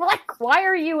 Like, why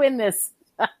are you in this?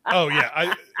 Oh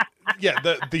yeah,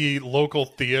 the local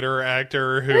theater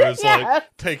actor who is like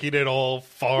taking it all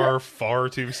far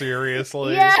too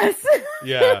seriously. Yes.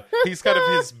 Yeah, he's kind of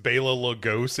his Bela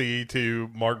Lugosi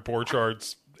to Mark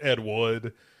Borchart's Ed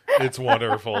Wood. It's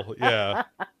wonderful. Yeah,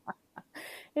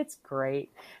 it's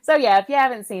great. So yeah, if you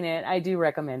haven't seen it, I do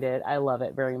recommend it. I love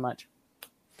it very much.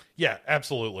 Yeah,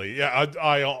 absolutely. Yeah,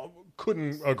 I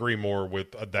couldn't agree more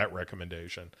with that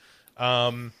recommendation.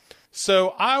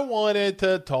 So I wanted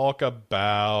to talk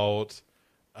about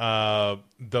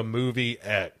the movie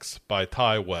X by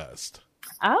Ty West.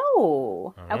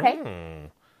 Oh, okay.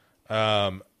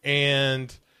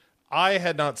 And I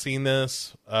had not seen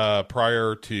this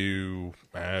prior to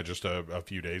just a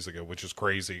few days ago, which is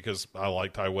crazy because I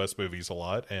like Ty West movies a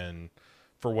lot, and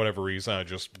for whatever reason, I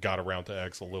just got around to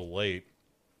X a little late.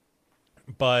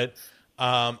 But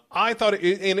I thought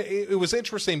it was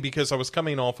interesting because I was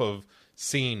coming off of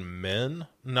seeing Men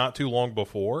not too long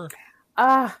before.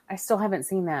 I still haven't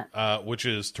seen that. Which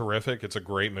is terrific. It's a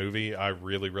great movie. I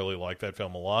really, really like that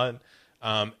film a lot.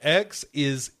 X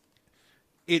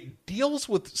it deals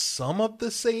with some of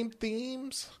the same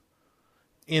themes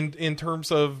in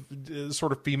terms of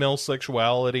sort of female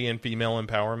sexuality and female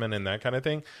empowerment and that kind of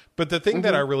thing. But the thing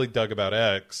that I really dug about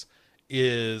X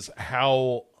is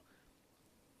how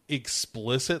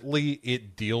explicitly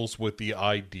it deals with the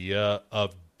idea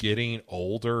of getting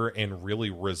older and really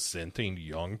resenting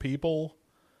young people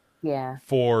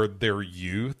for their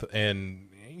youth. And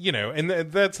you know, and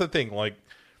that's the thing, like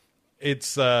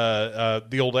it's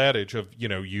the old adage of, you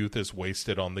know, youth is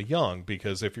wasted on the young,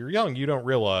 because if you're young you don't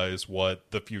realize what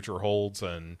the future holds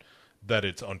and that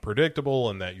it's unpredictable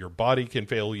and that your body can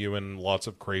fail you in lots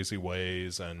of crazy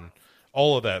ways and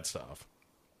all of that stuff.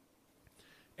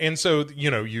 And so,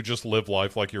 you know, you just live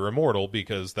life like you're immortal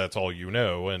because that's all you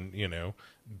know. And, you know,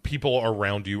 people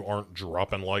around you aren't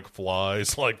dropping like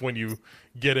flies. Like when you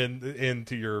get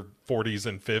into your 40s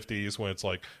and 50s when it's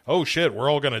like, oh shit, we're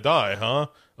all going to die, huh?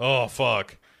 Oh,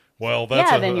 fuck. Well, that's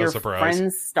then your surprise.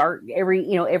 Friends start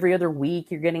every other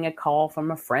week you're getting a call from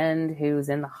a friend who's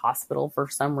in the hospital for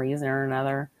some reason or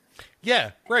another.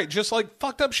 Yeah, right. Just like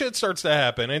fucked up shit starts to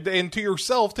happen. And to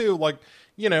yourself, too. Like,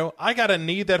 I got a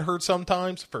knee that hurts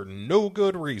sometimes for no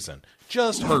good reason.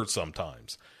 Just hurts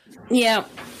sometimes. Yeah.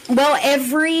 Well,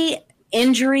 every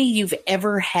injury you've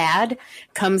ever had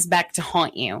comes back to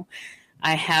haunt you.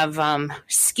 I have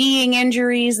skiing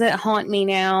injuries that haunt me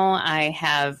now. I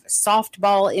have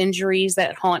softball injuries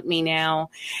that haunt me now.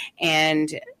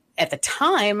 And at the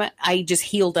time, I just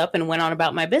healed up and went on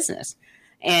about my business.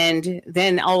 And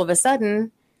then all of a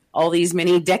sudden, all these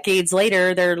many decades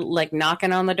later, they're like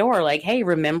knocking on the door like, hey,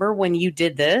 remember when you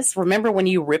did this? Remember when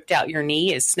you ripped out your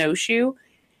knee as snowshoe?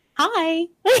 Hi.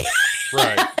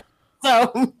 Right.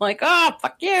 So I'm like, oh,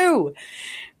 fuck you.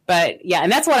 But yeah,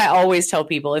 and that's what I always tell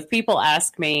people. If people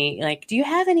ask me, like, do you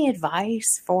have any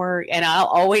advice for, and I'll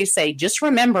always say, just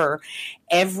remember,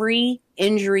 every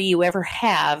injury you ever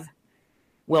have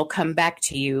will come back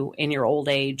to you in your old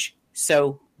age.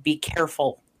 So be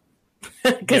careful.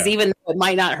 Because even though it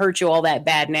might not hurt you all that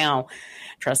bad now,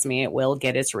 trust me, it will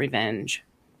get its revenge.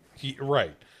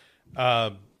 Right.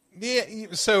 Yeah.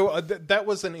 So that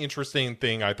was an interesting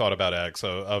thing I thought about X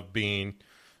of being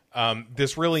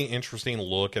this really interesting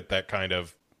look at that kind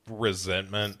of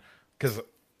resentment, because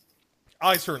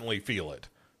I certainly feel it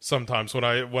sometimes when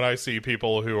I see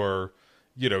people who are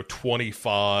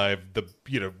 25,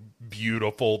 the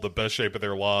beautiful, the best shape of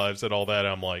their lives and all that.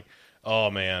 I'm like,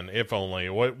 oh man, if only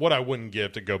what I wouldn't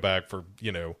give to go back for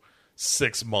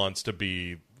 6 months to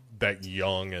be that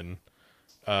young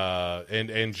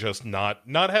and just not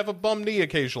have a bum knee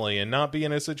occasionally, and not be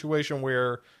in a situation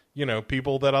where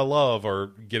people that I love are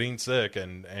getting sick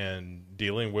and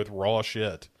dealing with raw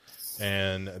shit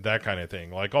and that kind of thing.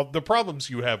 Like, all the problems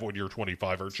you have when you're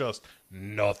 25 are just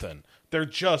nothing. They're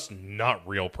just not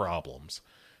real problems.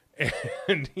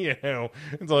 And,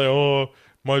 it's like, oh,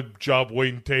 my job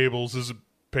waiting tables isn't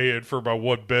paying for my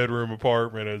 1-bedroom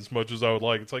apartment as much as I would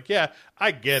like. It's like, yeah,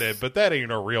 I get it, but that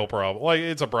ain't a real problem. Like,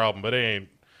 it's a problem, but it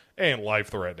ain't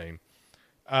life-threatening.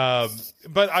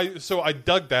 But I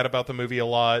dug that about the movie a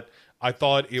lot. I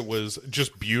thought it was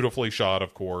just beautifully shot,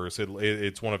 of course.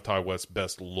 It's one of Ty West's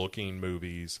best looking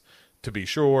movies, to be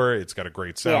sure. It's got a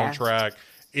great soundtrack.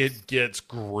 Yeah. It gets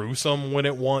gruesome when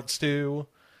it wants to.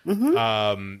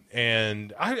 Mm-hmm.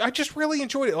 And I just really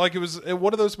enjoyed it. Like, it was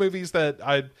one of those movies that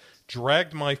I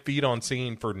dragged my feet on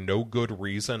seeing for no good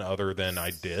reason other than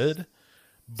I did.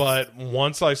 But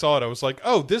once I saw it, I was like,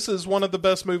 oh, this is one of the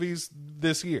best movies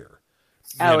this year.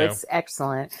 Oh, it's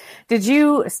excellent. Did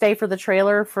you stay for the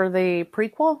trailer for the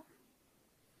prequel?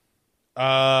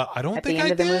 I don't think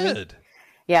I did.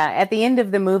 Yeah, at the end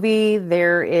of the movie,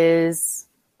 there is...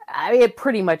 it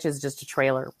pretty much is just a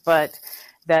trailer, but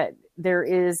that there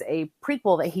is a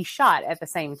prequel that he shot at the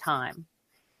same time.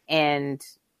 And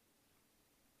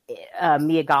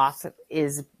Mia Goth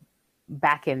is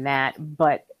back in that,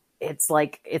 but it's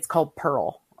called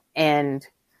Pearl. And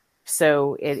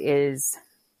so it is...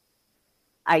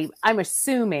 I'm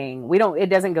assuming it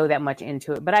doesn't go that much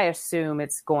into it, but I assume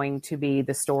it's going to be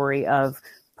the story of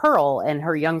Pearl and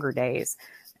her younger days,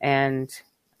 and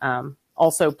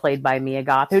also played by Mia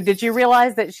Goth. Who, did you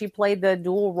realize that she played the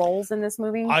dual roles in this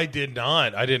movie? I did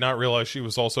not realize she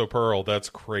was also Pearl. That's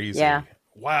crazy. Yeah.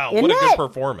 Wow. What a good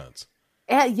performance.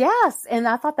 Yes. And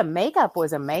I thought the makeup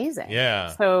was amazing.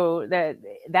 Yeah. So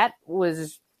that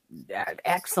was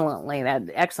excellently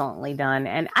done.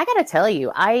 And I got to tell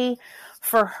you,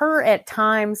 for her at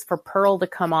times, for Pearl to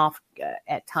come off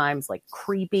at times like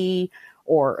creepy,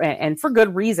 and for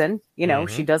good reason,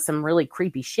 she does some really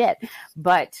creepy shit.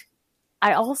 But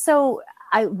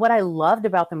what I loved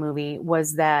about the movie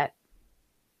was that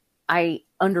I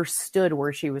understood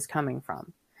where she was coming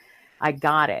from. I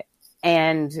got it.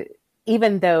 And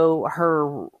even though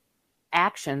her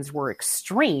actions were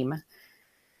extreme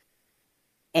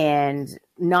and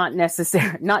not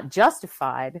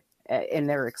justified in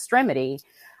their extremity,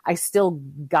 I still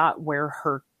got where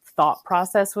her thought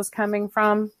process was coming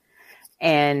from.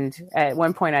 And at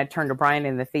one point I turned to Brian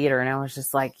in the theater and I was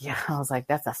just like,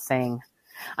 that's a thing.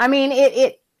 I mean,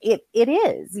 it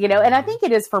is, and I think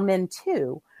it is for men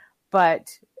too,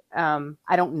 but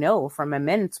I don't know from a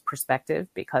men's perspective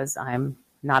because I'm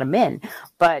not a man,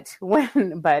 but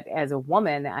as a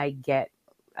woman, I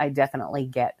definitely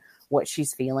get what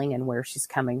she's feeling and where she's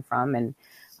coming from. And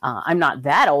I'm not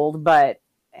that old, but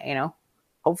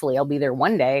hopefully I'll be there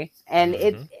one day. And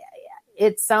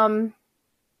it's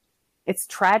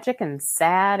tragic and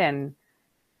sad,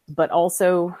 but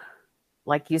also,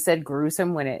 like you said,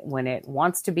 gruesome when it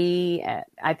wants to be.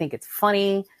 I think it's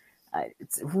funny.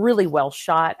 It's really well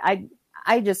shot. I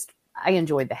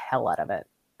enjoyed the hell out of it.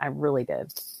 I really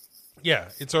did. Yeah,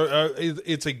 it's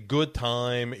a good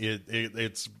time.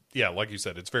 It's yeah, like you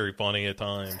said, it's very funny at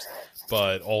times,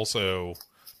 but also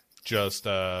just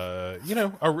one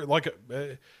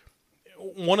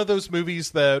of those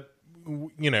movies that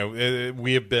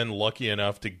we have been lucky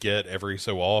enough to get every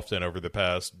so often over the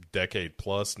past decade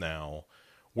plus now,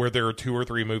 where there are 2 or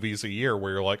 3 movies a year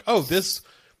where you're like, oh, this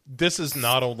is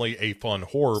not only a fun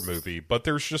horror movie, but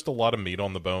there's just a lot of meat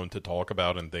on the bone to talk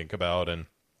about and think about. And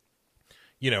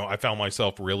I found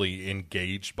myself really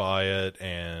engaged by it,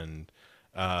 and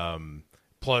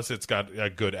plus it's got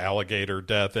a good alligator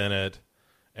death in it,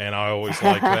 and I always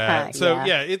like that. So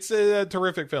yeah, it's a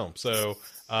terrific film. So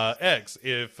X,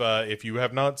 if you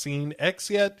have not seen X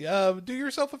yet, do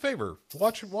yourself a favor,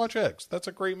 watch X. That's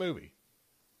a great movie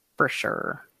for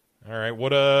sure. All right,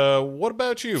 what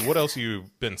about you? What else have you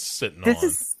been sitting on? This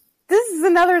is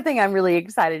another thing I'm really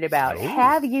excited about. Ooh.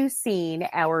 Have you seen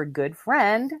our good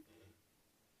friend?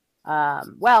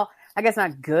 Well, I guess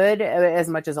not good as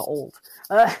much as old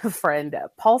friend.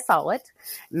 Paul Solet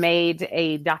made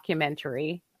a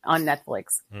documentary on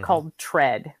Netflix called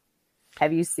Tread.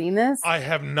 Have you seen this? I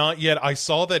have not yet. I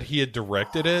saw that he had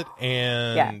directed it,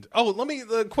 and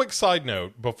a quick side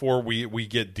note before we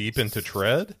get deep into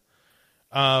Tread.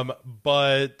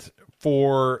 But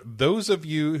for those of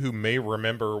you who may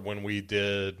remember when we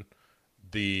did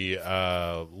the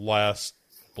last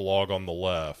Blog on the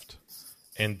Left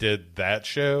and did that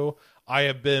show, I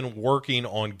have been working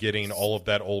on getting all of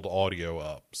that old audio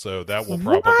up, so that will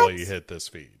probably hit this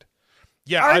feed.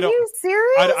 Yeah, Are you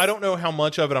serious? I don't know how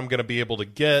much of it I'm going to be able to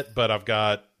get, but I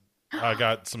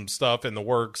got some stuff in the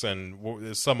works,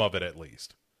 and some of it at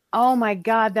least. Oh my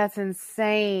God, that's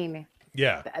insane.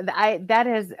 Yeah, that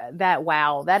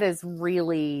is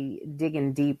really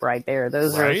digging deep right there.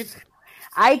 Those right?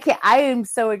 I am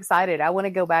so excited. I want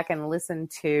to go back and listen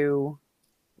to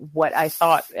what I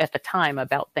thought at the time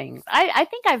about things. I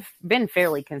think I've been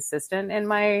fairly consistent in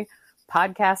my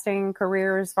podcasting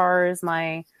career as far as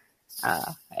my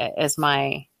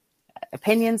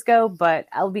opinions go, but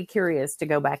I'll be curious to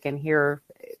go back and hear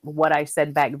what I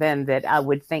said back then that I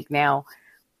would think now,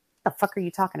 what the fuck are you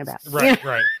talking about? Right,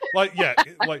 right.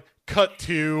 Like cut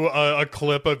to a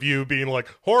clip of you being like,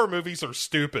 horror movies are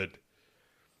stupid.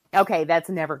 Okay, that's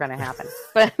never going to happen.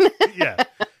 But yeah.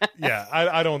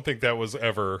 I don't think that was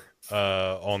ever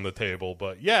on the table,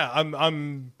 but yeah,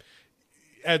 I'm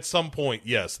at some point,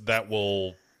 yes, that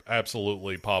will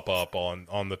absolutely pop up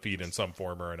on the feed in some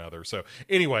form or another. So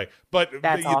anyway, but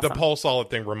awesome. The Paul Solet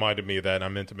thing reminded me of that, and I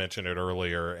meant to mention it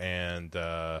earlier, and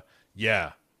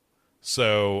yeah.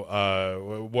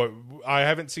 So what I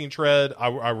haven't seen Tread.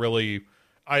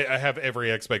 I have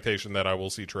every expectation that I will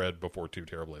see Tread before too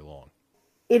terribly long.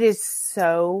 It is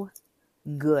so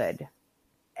good.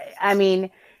 I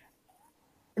mean,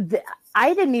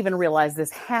 I didn't even realize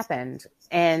this happened,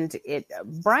 and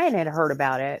Brian had heard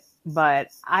about it, but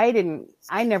I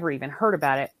never even heard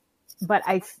about it. But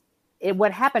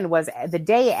what happened was the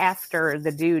day after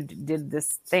the dude did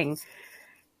this thing,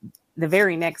 the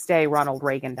very next day, Ronald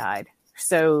Reagan died.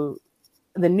 So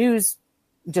the news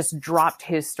just dropped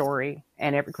his story,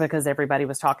 and because everybody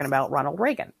was talking about Ronald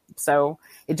Reagan. So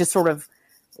it just sort of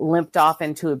limped off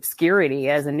into obscurity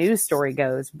as a news story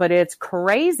goes. But it's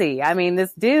crazy. I mean,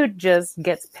 this dude just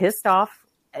gets pissed off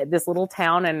at this little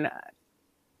town in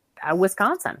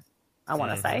Wisconsin, I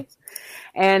want to say.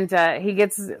 And he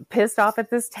gets pissed off at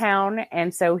this town,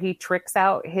 and so he tricks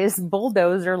out his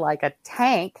bulldozer like a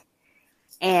tank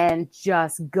and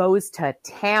just goes to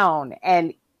town,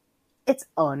 and it's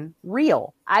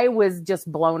unreal. I was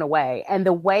just blown away. And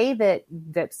the way that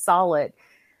Solet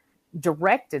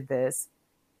directed this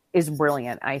is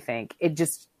brilliant, I think.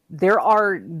 There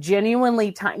are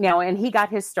genuinely now, and he got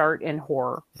his start in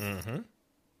horror. Mm-hmm.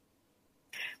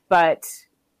 But,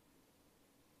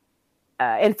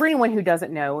 and for anyone who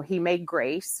doesn't know, he made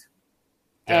Grace,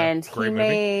 and he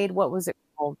made, what was it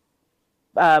called?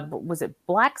 Was it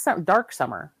Dark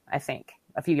Summer, I think.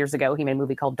 A few years ago, he made a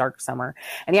movie called Dark Summer.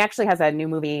 And he actually has a new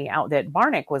movie out that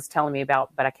Barnick was telling me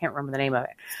about, but I can't remember the name of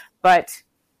it. But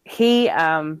he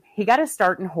got his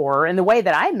start in horror. And the way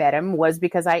that I met him was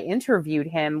because I interviewed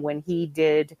him when he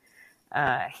did,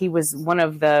 he was one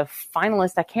of the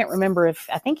finalists. I can't remember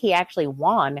I think he actually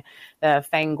won the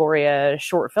Fangoria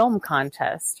short film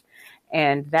contest.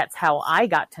 And that's how I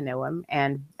got to know him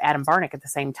and Adam Barnick at the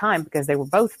same time, because they were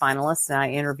both finalists and I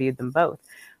interviewed them both.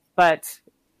 But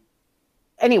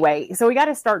anyway, so we got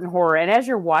to start in horror. And as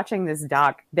you're watching this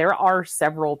doc, there are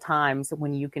several times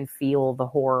when you can feel the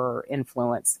horror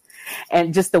influence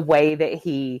and just the way that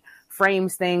he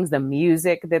frames things, the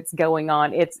music that's going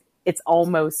on. It's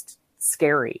almost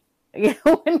scary,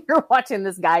 when you're watching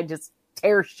this guy just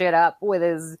tear shit up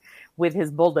with with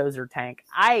his bulldozer tank.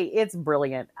 It's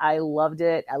brilliant. I loved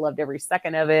it. I loved every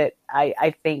second of it.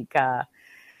 I think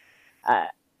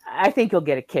you'll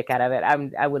get a kick out of it.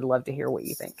 I would love to hear what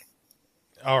you think.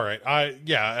 All right. I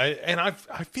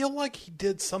feel like he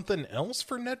did something else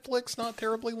for Netflix not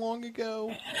terribly long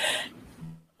ago,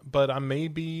 but I may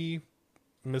be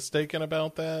mistaken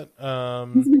about that.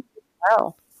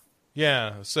 Oh.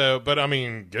 Yeah. So, but I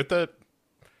mean, get that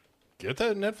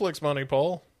Netflix money,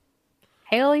 Paul.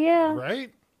 Hell yeah.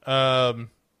 Right.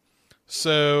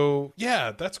 So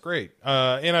yeah, that's great.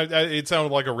 And it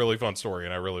sounded like a really fun story,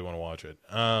 and I really want to watch it.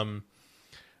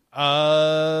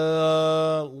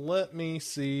 Let me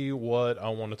see what I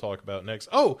want to talk about next.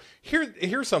 Oh,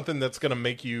 here's something that's going to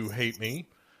make you hate me.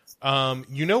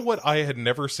 You know what I had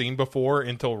never seen before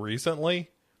until recently?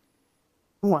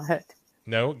 What?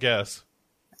 No, guess.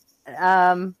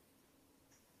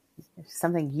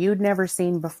 Something you'd never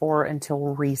seen before until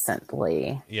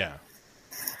recently. Yeah.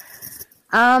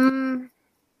 The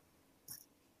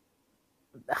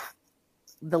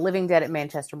Living Dead at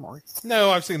Manchester Morgue.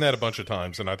 No, I've seen that a bunch of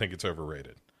times, and I think it's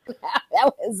overrated.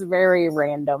 That was very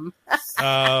random.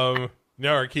 No,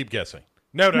 or keep guessing.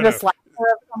 No. A slasher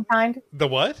of some kind? The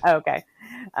what? Oh, okay.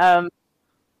 I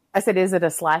said, is it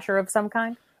a slasher of some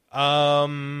kind?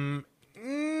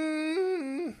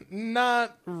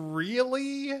 Not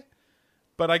really,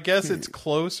 but I guess it's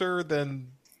closer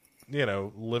than,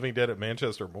 Living Dead at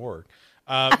Manchester Morgue.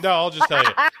 No, I'll just tell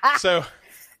you. So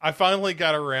I finally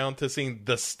got around to seeing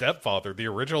The Stepfather, the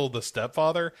original The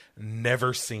Stepfather.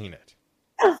 Never seen it.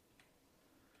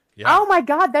 Yeah. Oh my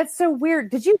God, that's so weird.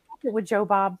 Did you watch it with Joe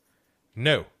Bob?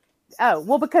 No. Oh,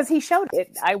 well, because he showed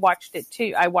it. I watched it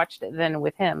too. I watched it then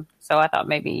with him. So I thought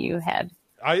maybe you had.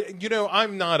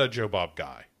 I'm not a Joe Bob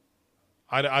guy.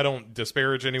 I don't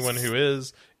disparage anyone who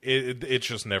is. It's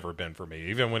just never been for me.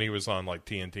 Even when he was on like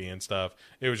TNT and stuff,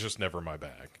 it was just never my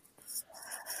bag.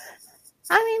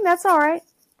 I mean, that's all right.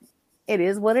 It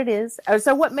is what it is. Oh,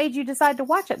 so what made you decide to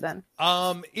watch it then?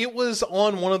 It was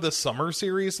on one of the summer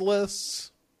series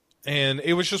lists, and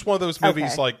it was just one of those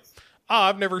movies like,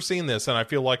 I've never seen this, and I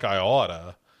feel like I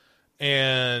oughta.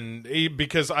 And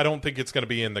because I don't think it's going to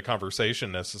be in the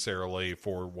conversation necessarily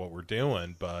for what we're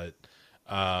doing, but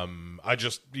I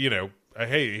just,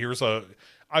 hey, here's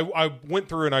I went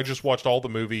through and I just watched all the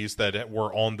movies that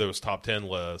were on those top 10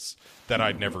 lists that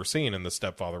I'd never seen, and The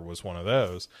Stepfather was one of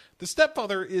those. The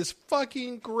Stepfather is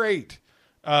fucking great.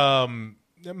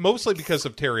 Mostly because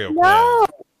of Terry O'Quinn. No.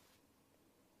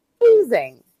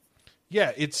 Amazing.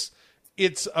 Yeah,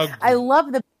 I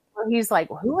love the where he's like,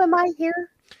 who am I here?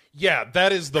 Yeah,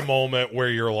 that is the moment where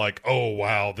you're like, oh,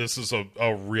 wow, this is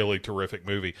a really terrific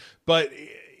movie. But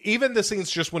even the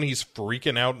scenes just when he's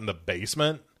freaking out in the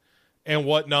basement and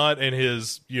whatnot, and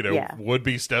his,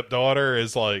 would-be stepdaughter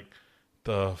is like,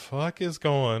 the fuck is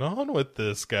going on with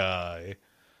this guy?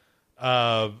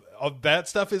 That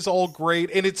stuff is all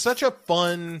great. And it's such a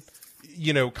fun,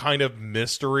 kind of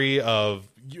mystery of,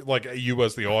 like, you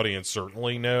as the audience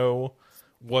certainly know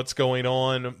what's going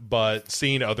on, but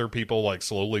seeing other people like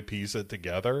slowly piece it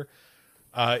together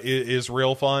is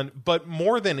real fun. But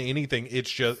more than anything,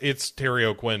 it's Terry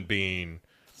O'Quinn being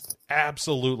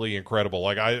absolutely incredible.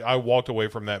 Like I walked away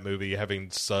from that movie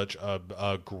having such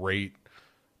a great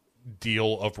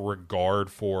deal of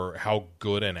regard for how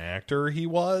good an actor he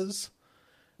was.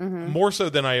 Mm-hmm. More so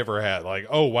than I ever had. Like,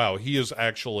 oh wow, he is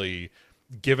actually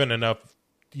given enough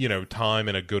time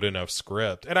and a good enough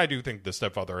script. And I do think The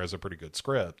Stepfather has a pretty good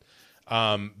script,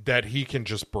 that he can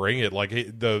just bring it. Like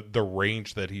the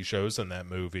range that he shows in that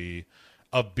movie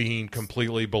of being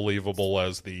completely believable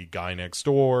as the guy next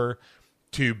door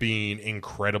to being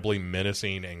incredibly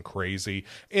menacing and crazy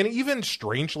and even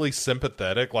strangely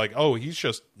sympathetic. Like, oh, he's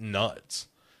just nuts,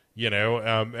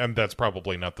 and that's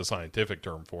probably not the scientific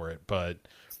term for it, but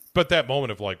that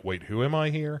moment of like, wait, who am I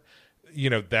here?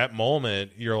 That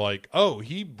moment, you're like, oh,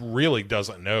 he really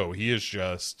doesn't know. He is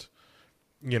just,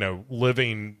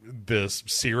 living this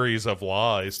series of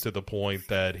lies to the point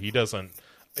that he doesn't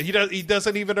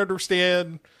even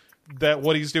understand that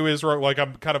what he's doing is wrong. Like,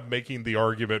 I'm kind of making the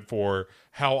argument for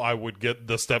how I would get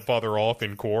the stepfather off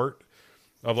in court.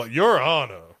 I'm like, Your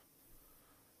Honor,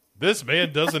 this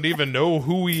man doesn't even know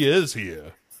who he is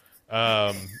here.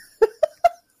 But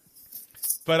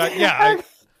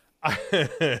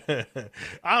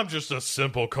I'm just a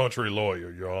simple country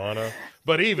lawyer, Your Honor.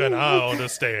 But even I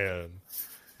understand.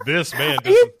 This man doesn't...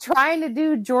 Are you trying to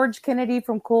do George Kennedy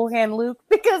from Cool Hand Luke?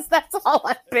 Because that's all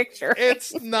I picture.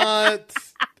 It's not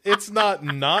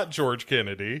George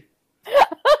Kennedy.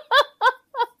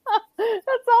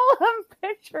 That's all I'm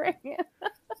picturing.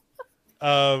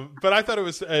 But I thought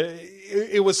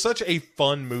it was such a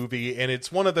fun movie, and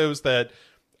it's one of those that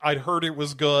I'd heard it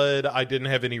was good. I didn't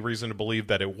have any reason to believe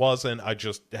that it wasn't. I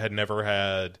just had never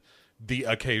had the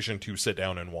occasion to sit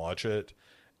down and watch it.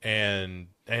 And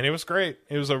it was great.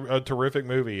 It was a terrific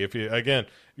movie. If you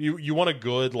want a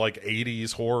good like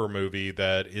 80s horror movie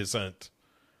that isn't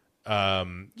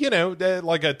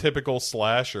like a typical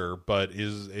slasher, but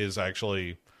is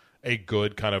actually a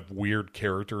good kind of weird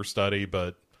character study.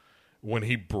 But when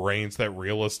he brains that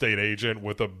real estate agent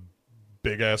with a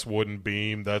big ass wooden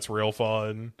beam, that's real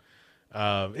fun.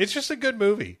 It's just a good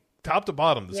movie, top to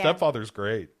bottom. The stepfather's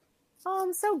great. Oh,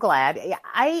 I'm so glad.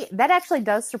 That actually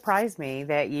does surprise me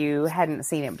that you hadn't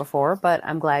seen it before, but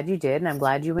I'm glad you did, and I'm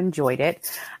glad you enjoyed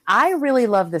it. I really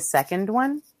love the second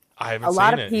one. I haven't seen it. A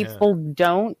lot of people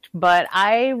don't, but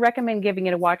I recommend giving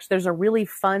it a watch. There's a really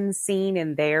fun scene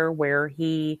in there where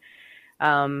he,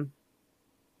 I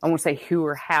won't say who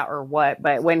or how or what,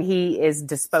 but when he is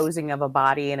disposing of a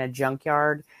body in a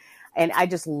junkyard, and I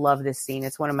just love this scene.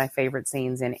 It's one of my favorite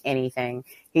scenes in anything.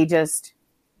 He just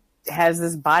has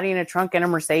this body in a trunk in a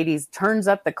Mercedes, turns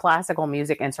up the classical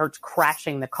music and starts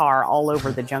crashing the car all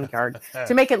over the junkyard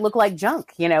to make it look like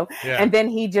junk, Yeah. And then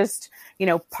he just,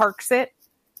 parks it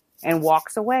and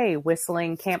walks away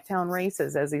whistling Camptown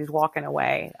Races as he's walking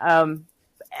away.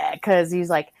 'Cause he's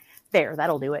like, there,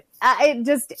 that'll do it.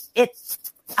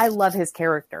 I love his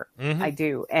character. Mm-hmm. I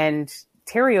do. And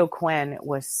Terry O'Quinn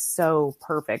was so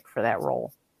perfect for that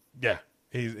role. Yeah.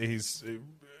 He's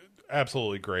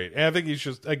absolutely great. And I think he's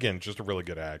just a really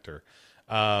good actor.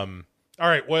 All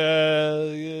right.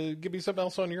 Well, give me something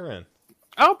else on your end.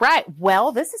 Oh, right.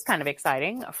 Well, this is kind of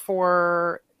exciting.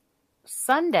 For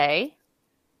Sunday,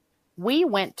 we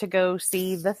went to go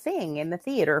see The Thing in the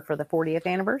theater for the 40th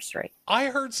anniversary. I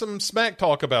heard some smack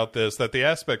talk about this, that the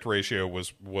aspect ratio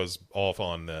was off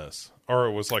on this, or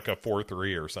it was like a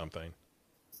 4:3 or something.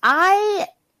 I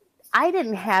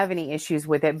didn't have any issues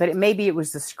with it, but maybe it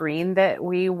was the screen that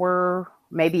we were,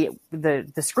 the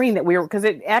screen that we were, because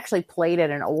it actually played at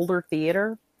an older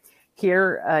theater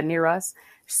here near us.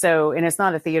 So, and it's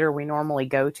not a theater we normally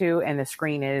go to, and the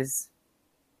screen is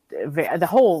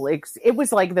it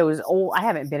was like those old, I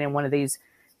haven't been in one of these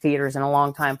theaters in a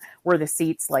long time where the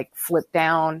seats like flip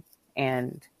down,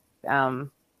 and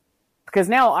because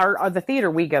now the theater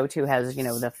we go to has,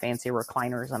 the fancy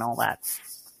recliners and all that.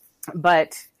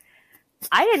 But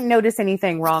I didn't notice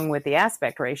anything wrong with the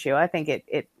aspect ratio. I think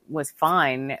it was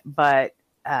fine, but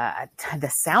the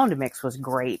sound mix was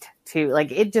great too.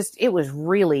 Like it was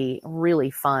really,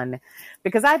 really fun,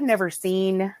 because I've never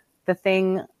seen The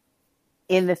Thing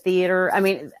in the theater. I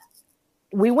mean,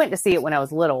 we went to see it when I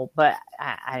was little, but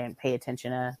I didn't pay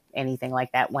attention to anything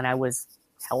like that when I was,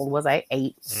 how old was I?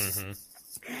 8.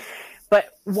 Mm-hmm.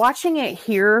 But watching it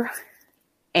here,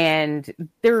 and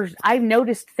I've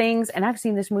noticed things, and I've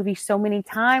seen this movie so many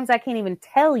times, I can't even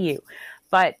tell you.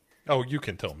 But oh, you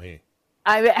can tell me.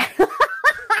 I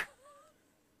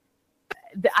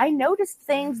noticed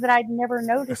things that I'd never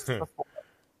noticed before.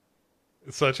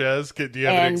 Such as, do you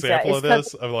have an example of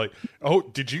this? I'm like, oh,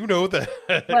 did you know that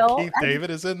Keith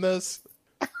David is in this?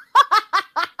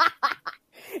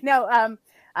 No,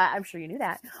 I'm sure you knew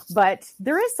that, but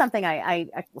there is something a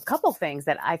couple things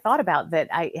that I thought about that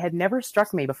I had never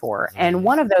struck me before. Mm-hmm. And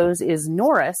one of those is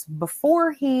Norris,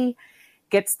 before he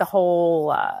gets the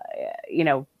whole,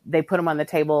 they put him on the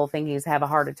table thinking he's have a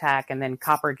heart attack, and then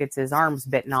Copper gets his arms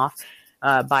bitten off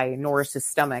by Norris's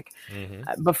stomach.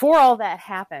 Mm-hmm. Before all that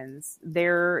happens,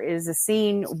 there is a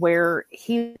scene where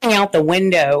he's out the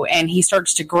window and he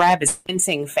starts to grab his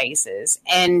fencing faces.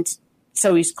 And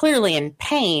so he's clearly in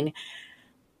pain.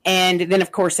 And then,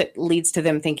 of course, it leads to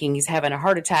them thinking he's having a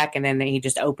heart attack, and then he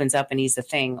just opens up and he's the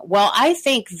Thing. Well, I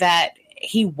think that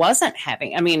he wasn't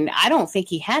I don't think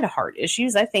he had heart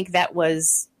issues. I think that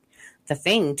was the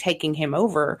Thing taking him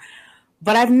over.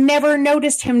 But I've never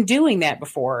noticed him doing that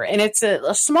before. And it's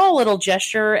a small little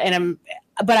gesture,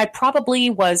 but I probably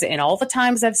was, in all the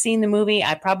times I've seen the movie,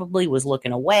 I probably was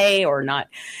looking away or not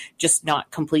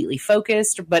completely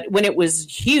focused. But when it was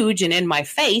huge and in my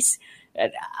face,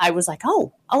 I was like,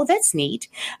 oh, that's neat.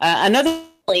 Another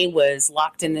was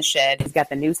locked in the shed. He's got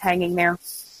the noose hanging there.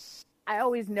 I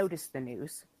always noticed the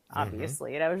noose,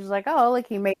 obviously. Mm-hmm. And I was just like, oh, like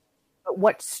he made. But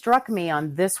what struck me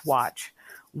on this watch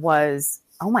was,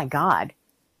 oh my God,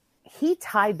 he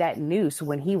tied that noose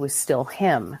when he was still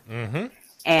him. Mm-hmm.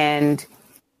 And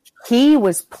he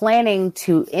was planning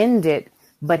to end it,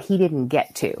 but he didn't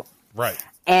get to. Right.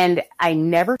 And I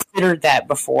never considered that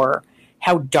before.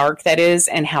 how dark that is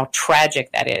and how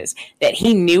tragic that is. That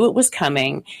he knew it was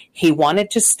coming. He wanted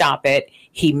to stop it.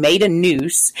 He made a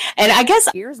noose. And I guess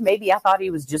years, maybe I thought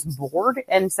he was just bored.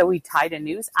 And so he tied a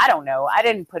noose. I don't know. I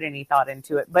didn't put any thought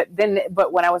into it. But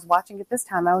when I was watching it this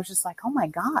time, I was just like, oh my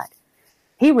God,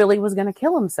 he really was going to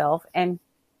kill himself. And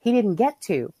he didn't get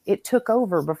to. It took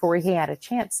over before he had a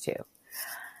chance to.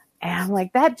 And I'm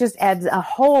like, that just adds a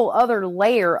whole other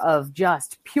layer of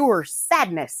just pure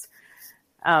sadness.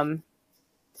 And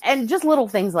just little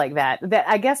things like that.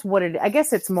 I guess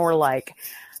it's more like,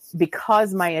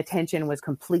 because my attention was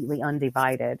completely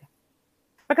undivided.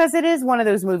 Because it is one of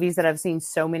those movies that I've seen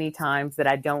so many times that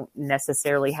I don't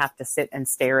necessarily have to sit and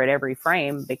stare at every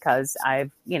frame, because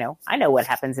I know what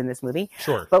happens in this movie.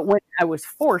 Sure. But when I was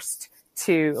forced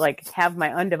to like have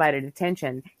my undivided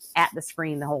attention at the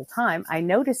screen the whole time, I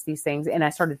noticed these things and I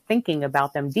started thinking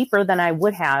about them deeper than I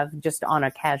would have just on a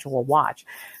casual watch.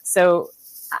 So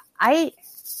I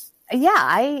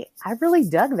really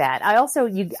dug that. I also,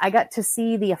 I got to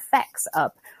see the effects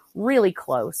up really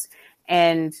close,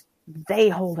 and they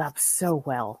hold up so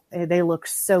well. They look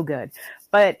so good.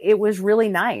 But it was really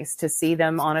nice to see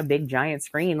them on a big giant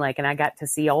screen, and I got to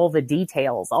see all the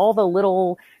details, all the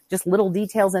little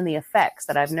details in the effects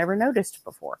that I've never noticed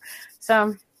before.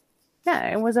 So, yeah,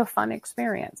 it was a fun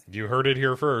experience. You heard it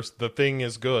here first. The Thing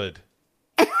is good.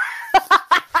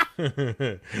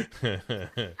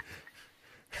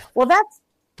 Well, that's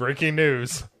breaking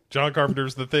news. John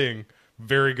Carpenter's The Thing.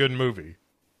 Very good movie.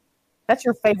 That's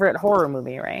your favorite horror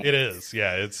movie, right? It is.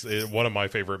 Yeah, it's one of my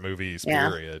favorite movies,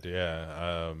 period.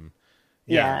 Yeah.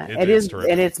 It is.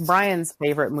 And it's Brian's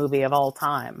favorite movie of all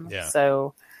time. Yeah.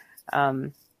 So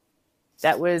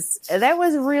that was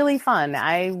really fun.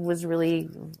 I was really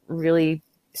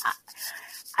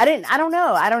I don't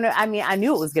know. I mean, I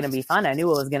knew it was going to be fun. I knew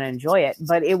I was going to enjoy it,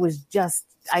 but it was just,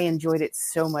 I enjoyed it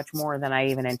so much more than I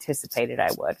even anticipated I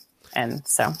would. And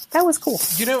so that was cool.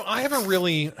 I haven't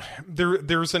really,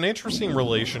 there's an interesting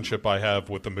relationship I have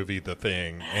with the movie The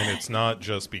Thing, and it's not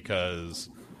just because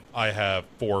I have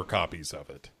 4 copies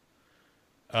of it.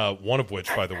 One of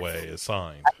which, by the way, is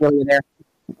signed.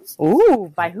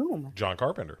 Ooh, by whom? John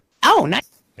Carpenter. Oh, nice.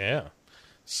 Yeah.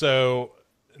 So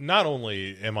not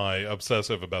only am I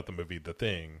obsessive about the movie The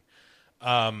Thing,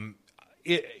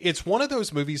 it's one of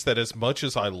those movies that, as much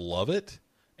as I love it,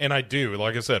 and I do,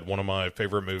 like I said, one of my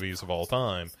favorite movies of all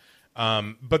time,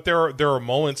 but there are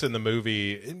moments in the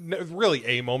movie, really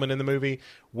a moment in the movie,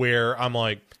 where I'm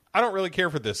like, I don't really care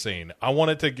for this scene. I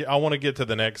want to get to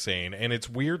the next scene, and it's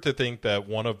weird to think that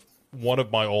one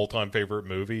of my all-time favorite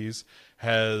movies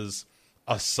has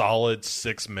a solid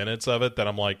 6 minutes of it that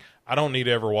I'm like, I don't need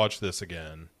to ever watch this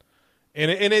again.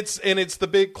 And it's the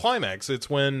big climax. It's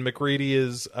when McCready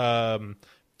is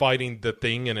fighting the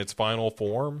Thing in its final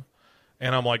form,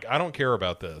 and I'm like, I don't care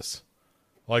about this.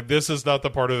 Like, this is not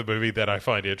the part of the movie that I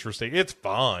find interesting. It's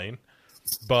fine,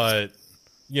 but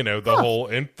the whole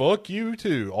and fuck you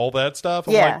too, all that stuff.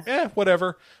 I'm like,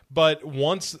 whatever. But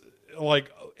once,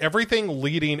 like, everything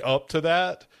leading up to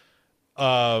that,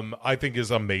 I think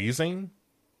is amazing.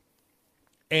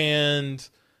 And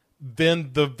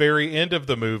then the very end of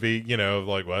the movie,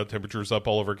 like, well, temperature's up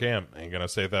all over camp. Ain't gonna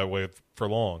stay that way for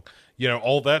long.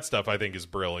 All that stuff I think is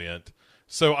brilliant.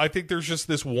 So I think there's just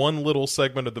this one little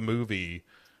segment of the movie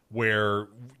where,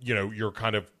 you're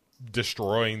kind of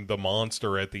destroying the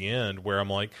monster at the end, where I'm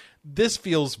like, this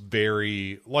feels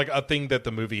very like a thing that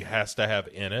the movie has to have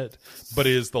in it, but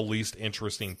is the least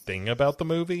interesting thing about the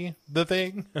movie, The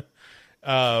Thing.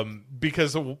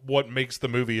 Because what makes the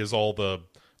movie is all the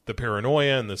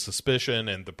paranoia and the suspicion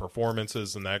and the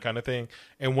performances and that kind of thing.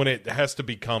 And when it has to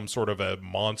become sort of a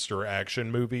monster action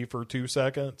movie for 2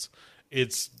 seconds,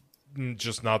 it's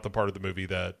just not the part of the movie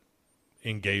that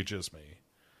engages me.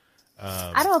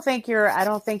 I don't think you're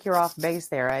off base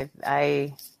there.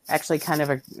 I actually kind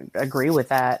of agree with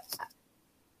that.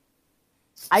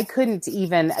 I couldn't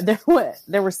even,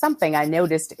 there was something I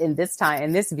noticed in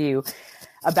this view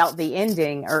about the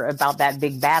ending, or about that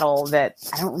big battle, that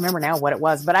I don't remember now what it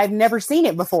was, but I've never seen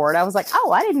it before. And I was like,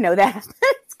 oh, I didn't know that.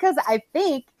 It's because I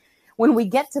think when we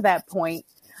get to that point,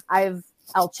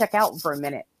 I'll check out for a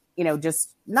minute,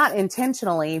 just not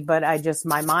intentionally, but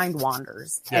my mind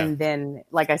wanders. Yeah. And then,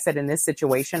 like I said, in this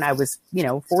situation, I was,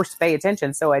 forced to pay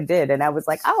attention. So I did. And I was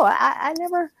like, oh, I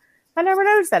never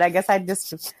noticed that. I guess I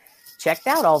just checked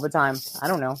out all the time. I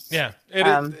don't know. Yeah.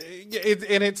 And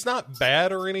it's not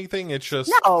bad or anything. It's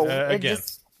just, again,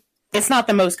 it's not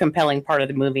the most compelling part of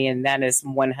the movie. And that is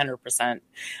 100%,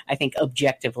 I think,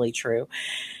 objectively true.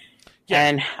 Yeah.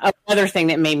 And another thing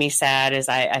that made me sad is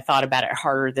I thought about it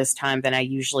harder this time than I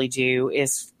usually do,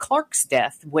 is Clark's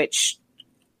death, which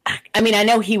I mean, I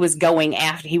know he was going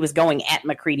at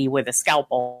McCready with a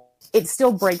scalpel. It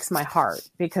still breaks my heart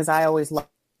because I always loved,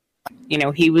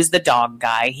 he was the dog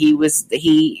guy. He was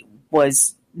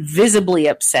visibly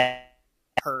upset,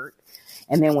 hurt.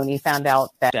 And then when he found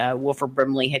out that Wilford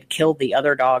Brimley had killed the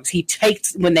other dogs,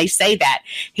 when they say that,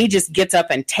 he just gets up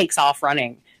and takes off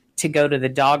running to go to the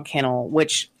dog kennel,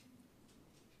 which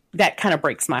that kind of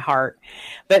breaks my heart.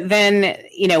 But then,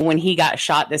 when he got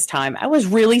shot this time, I was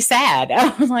really sad. I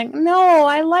was like, no,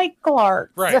 I like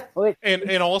Clark. Right. So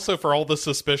and also for all the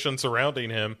suspicion surrounding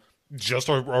him, just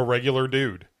a regular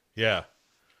dude. Yeah.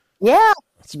 Yeah.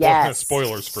 Yes.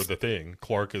 Spoilers for The Thing.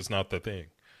 Clark is not the Thing.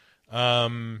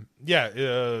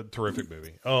 Terrific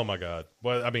movie. Oh my God.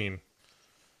 Well, I mean,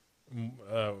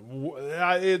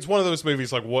 it's one of those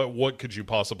movies like what could you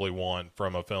possibly want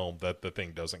from a film that The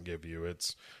Thing doesn't give you?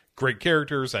 It's great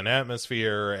characters and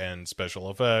atmosphere and special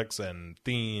effects and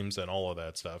themes and all of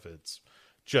that stuff. It's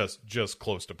just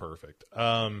close to perfect.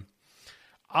 I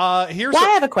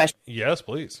have a question. Yes,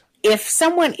 please.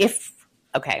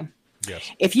 Okay.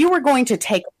 Yes. If you were going to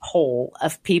take a poll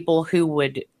of people who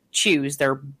would choose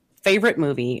their favorite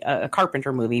movie, a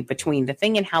Carpenter movie, between The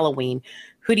Thing and Halloween,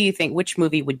 which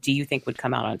movie do you think would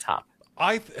come out on top?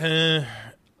 I think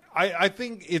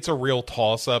it's a real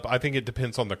toss-up. I think it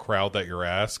depends on the crowd that you're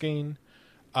asking.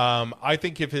 I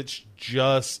think if it's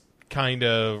just kind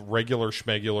of regular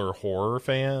schmegular horror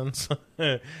fans,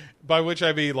 by which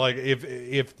I mean like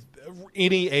if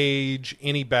any age,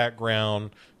 any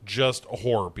background, just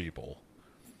horror people,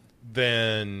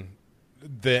 then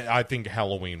I think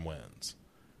Halloween wins.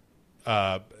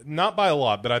 Not by a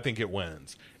lot, but I think it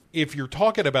wins. If you're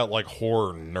talking about like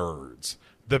horror nerds,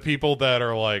 the people that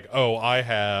are like, oh, I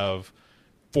have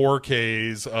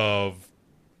 4Ks of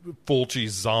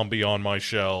Fulci's Zombie on my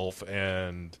shelf,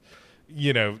 and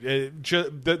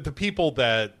the people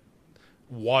that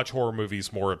watch horror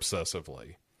movies more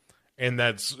obsessively, and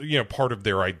that's part of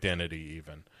their identity.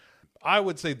 Even I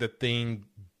would say The Thing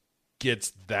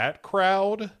gets that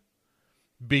crowd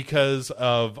because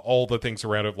of all the things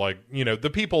around it, like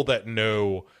the people that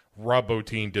know Rob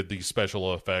Bottin did these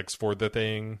special effects for The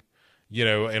Thing,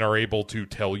 and are able to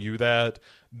tell you that,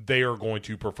 they are going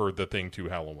to prefer The Thing to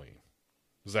Halloween.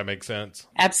 Does that make sense?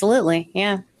 Absolutely,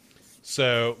 yeah.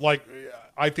 So, like,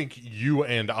 I think you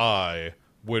and I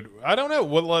would. I don't know.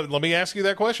 Well, let me ask you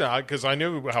that question because I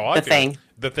knew how I feel. Thing.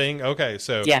 The Thing. Okay,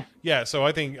 so yeah. So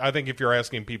I think if you're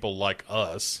asking people like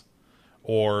us,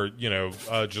 or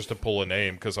just to pull a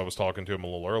name because I was talking to him a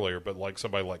little earlier, but like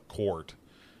somebody like Court,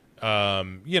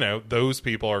 those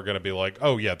people are going to be like,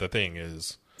 oh yeah, The Thing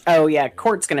is. Oh yeah,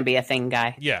 Court's going to be a Thing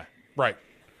guy. Yeah, right.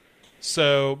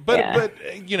 So, but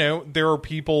there are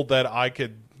people that I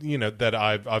could, that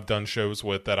I've done shows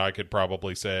with that I could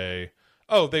probably say,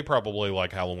 oh, they probably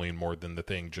like Halloween more than The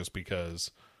Thing, just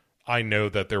because I know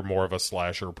that they're more of a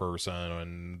slasher person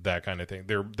and that kind of thing.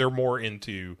 They're more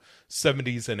into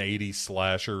 70s and 80s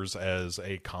slashers as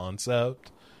a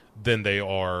concept than they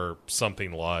are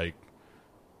something like,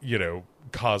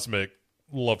 cosmic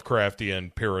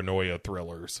Lovecraftian paranoia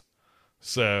thrillers.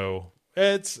 So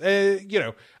it's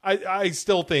I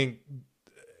still think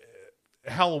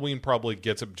Halloween probably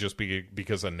gets it just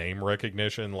because of name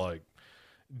recognition. Like,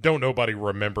 don't nobody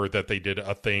remember that they did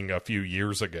a thing a few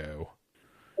years ago,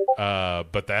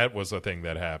 but that was a thing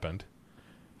that happened.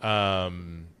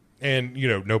 And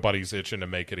nobody's itching to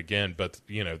make it again. But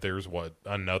there's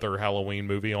another Halloween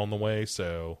movie on the way,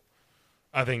 so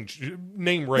I think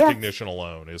name recognition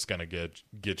alone is going to get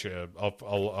you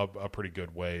a pretty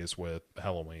good ways with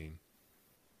Halloween.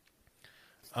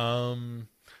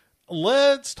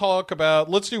 Let's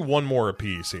do one more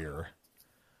apiece here.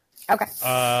 Okay.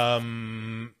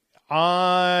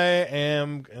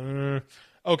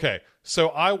 Okay. So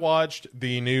I watched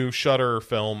the new Shudder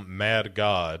film Mad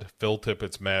God, Phil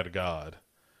Tippett's Mad God.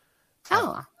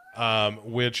 Oh.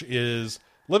 Which is,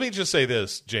 let me just say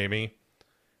this, Jamie.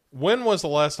 When was the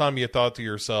last time you thought to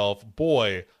yourself,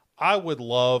 boy, I would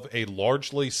love a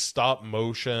largely stop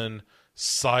motion,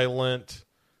 silent,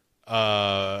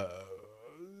 like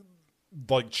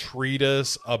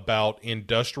treatise about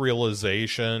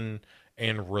industrialization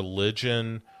and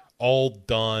religion, all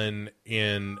done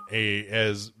in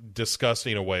as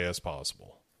disgusting a way as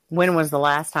possible? When was the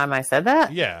last time I said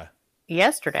that? Yeah.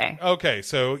 Yesterday. Okay,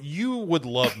 so you would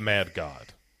love Mad God.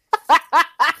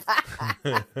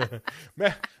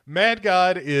 Mad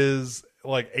God is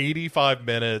like 85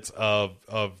 minutes of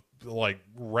like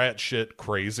rat shit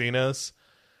craziness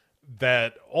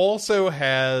that also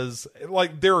has,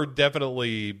 like, there are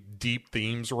definitely deep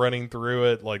themes running through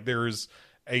it. Like, there's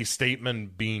a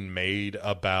statement being made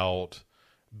about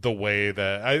the way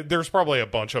that there's probably a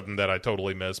bunch of them that I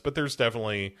totally missed, but there's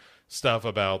definitely stuff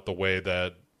about the way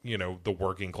that, you know, the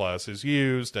working class is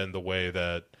used and the way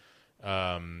that,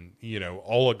 you know,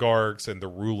 oligarchs and the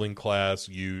ruling class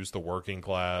use the working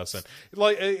class. And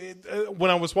like, when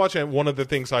I was watching it, one of the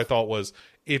things I thought was,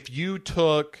 if you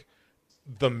took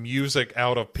the music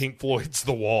out of Pink Floyd's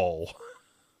The Wall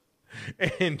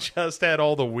and just had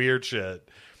all the weird shit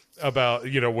about,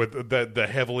 you know, with the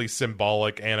heavily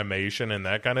symbolic animation and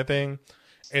that kind of thing,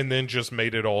 and then just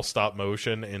made it all stop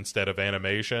motion instead of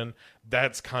animation,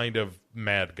 that's kind of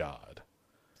Mad God.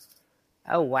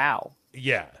 Oh, wow.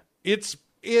 Yeah. It's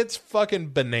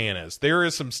fucking bananas. There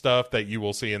is some stuff that you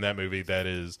will see in that movie that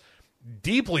is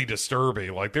deeply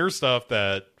disturbing. Like, there's stuff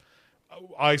that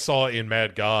I saw in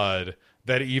Mad God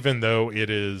that, even though it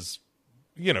is,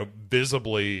 you know,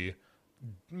 visibly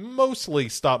mostly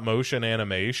stop motion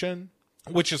animation,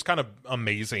 which is kind of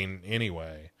amazing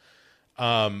anyway.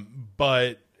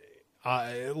 But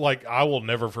I will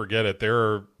never forget it.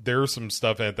 There's some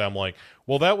stuff in it that I'm like,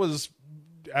 well, that was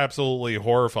absolutely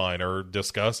horrifying or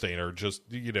disgusting, or just,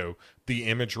 you know, the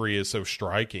imagery is so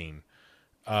striking.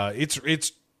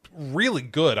 It's really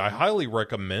good. I highly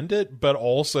recommend it, but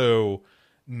also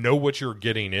know what you're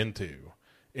getting into.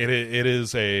 It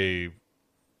is a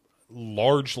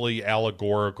largely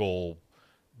allegorical,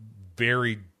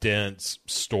 very dense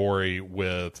story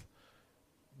with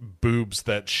boobs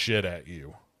that shit at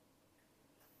you.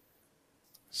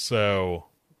 So,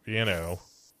 you know,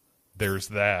 there's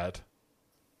that.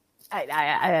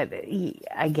 I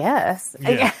guess.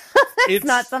 Yeah. It's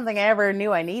not something I ever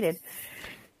knew I needed.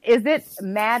 Is it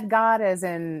Mad God as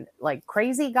in like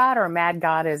crazy God, or Mad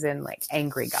God as in like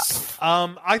angry God?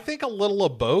 I think a little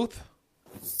of both.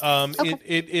 Okay.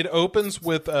 It opens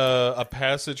with a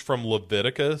passage from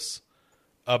Leviticus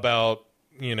about,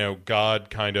 you know, God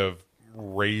kind of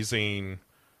raising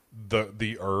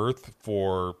the earth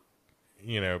for,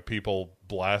 you know, people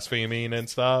blaspheming and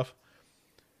stuff.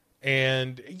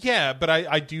 And yeah, but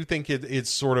I do think it's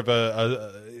sort of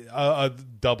a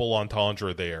double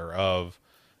entendre there of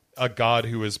a God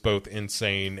who is both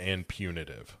insane and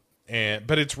punitive.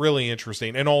 But it's really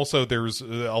interesting. And also there's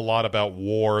a lot about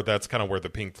war. That's kind of where the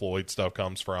Pink Floyd stuff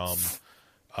comes from,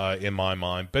 in my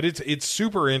mind. But it's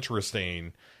super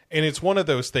interesting. And it's one of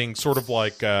those things, sort of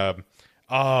like,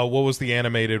 what was the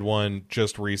animated one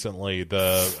just recently?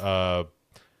 The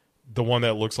one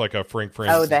that looks like a Frank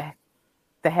French. Oh,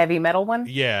 the heavy metal one?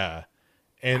 Yeah.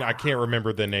 And I can't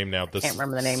remember the name now. Can't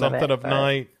remember the name something of it.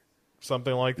 Night.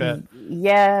 Something like that.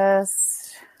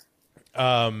 Yes.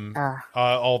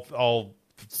 I'll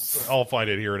find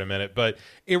it here in a minute, but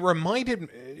it reminded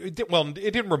it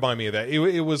didn't remind me of that.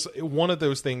 It was one of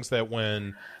those things that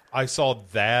when I saw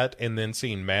that and then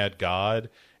seeing Mad God,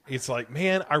 it's like,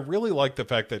 man, I really like the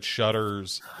fact that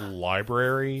Shudder's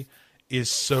library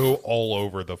is so all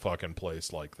over the fucking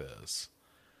place like this.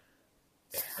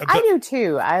 I do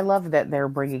too. I love that they're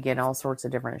bringing in all sorts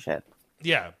of different shit.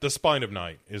 Yeah, The Spine of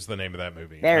Night is the name of that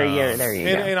movie. There you go.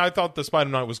 And I thought The Spine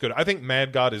of Night was good. I think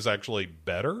Mad God is actually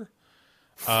better.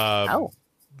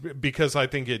 Because I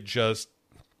think it just,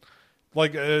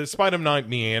 like, Spine of Night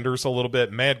meanders a little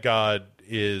bit. Mad God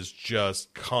is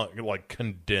just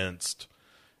condensed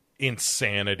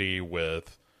insanity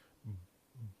with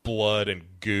blood and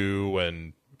goo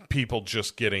and people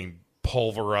just getting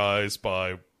pulverized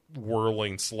by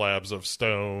whirling slabs of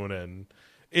stone, and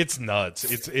it's nuts.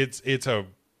 It's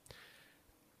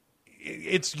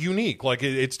unique. Like,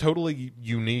 it's totally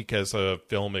unique as a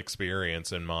film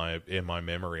experience in my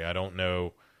memory. I don't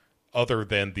know, other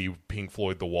than the Pink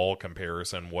Floyd The Wall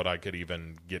comparison, what I could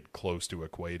even get close to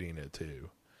equating it to.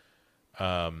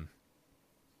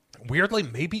 Weirdly,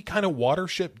 maybe kind of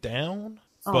Watership Down,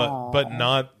 but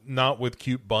not with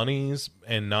cute bunnies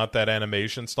and not that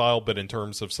animation style, but in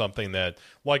terms of something that,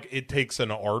 like, it takes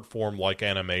an art form like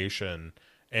animation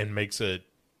and makes it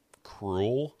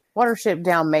cruel. Watership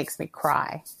Down makes me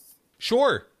cry.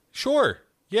 Sure.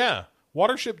 Yeah.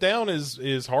 Watership Down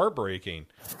is heartbreaking,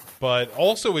 but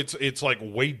also it's like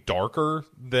way darker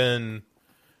than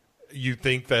you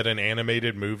think that an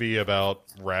animated movie about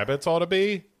rabbits ought to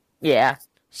be. Yeah.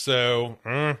 So,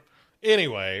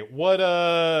 anyway, what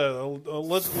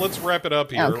let's wrap it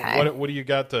up here. Okay. What do you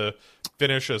got to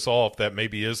finish us off that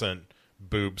maybe isn't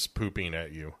boobs pooping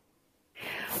at you?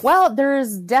 Well,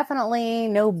 there's definitely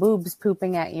no boobs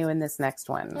pooping at you in this next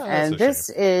one. Oh, and this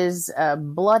is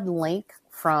Blood Link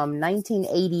from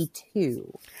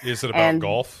 1982. Is it about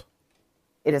golf?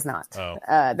 It is not. Oh.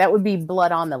 That would be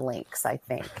Blood on the Links, I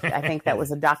think. I think that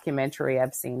was a documentary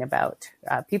I've seen about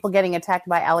people getting attacked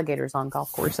by alligators on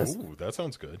golf courses. Ooh, that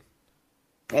sounds good.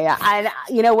 Yeah,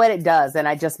 you know what, it does, and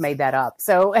I just made that up.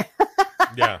 So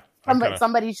yeah,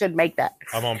 somebody should make that.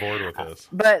 I'm on board with this.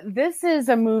 But this is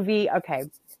a movie. Okay,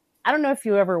 I don't know if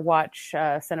you ever watch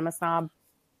Cinema Snob,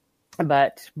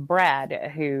 but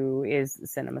Brad, who is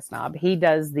Cinema Snob, he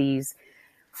does these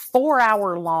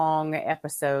 4-hour long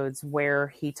episodes where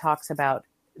he talks about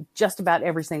just about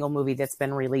every single movie that's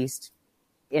been released.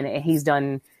 He's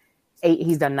done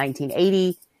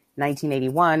 1980.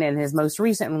 1981, and his most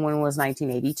recent one was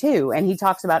 1982. And he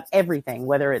talks about everything,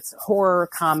 whether it's horror,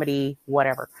 comedy,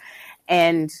 whatever.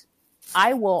 And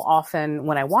I will often,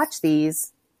 when I watch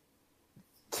these,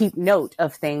 keep note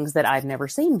of things that I've never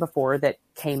seen before that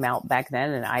came out back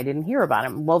then and I didn't hear about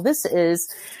them. Well, this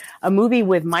is a movie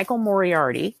with Michael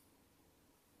Moriarty.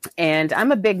 And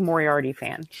I'm a big Moriarty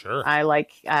fan. Sure. I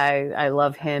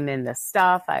love him in The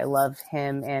Stuff. I love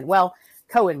him in,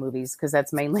 Coen movies, because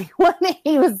that's mainly what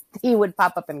he would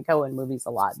pop up in Coen movies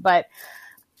a lot. But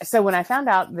so when I found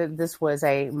out that this was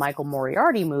a Michael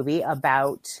Moriarty movie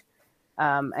about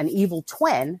an evil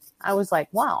twin, I was like,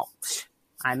 wow,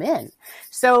 I'm in.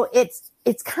 So it's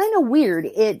kind of weird.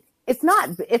 It's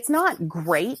not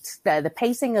great. The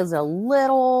pacing is a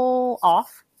little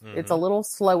off. Mm-hmm. It's a little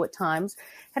slow at times.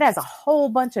 It has a whole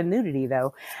bunch of nudity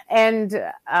though, and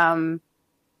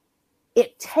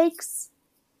it takes.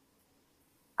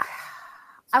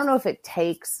 I don't know if it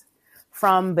takes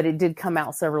from, but it did come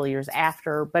out several years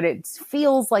after, but it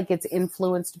feels like it's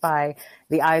influenced by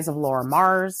The Eyes of Laura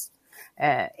Mars,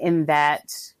 in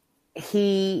that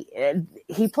he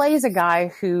plays a guy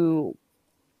who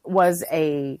was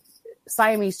a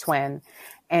Siamese twin,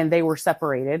 and they were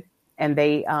separated, and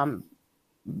they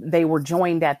were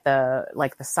joined at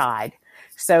the side.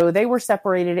 So they were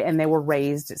separated and they were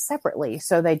raised separately.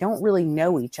 So they don't really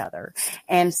know each other.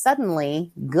 And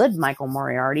suddenly, good Michael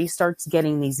Moriarty starts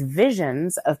getting these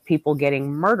visions of people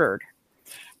getting murdered.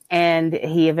 And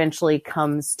he eventually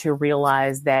comes to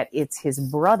realize that it's his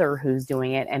brother who's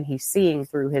doing it. And he's seeing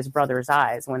through his brother's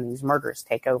eyes when these murders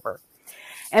take over.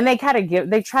 And they try to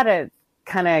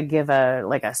give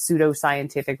a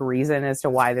pseudo-scientific reason as to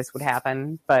why this would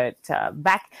happen. But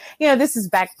this is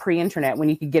back pre-internet when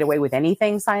you could get away with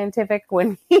anything scientific,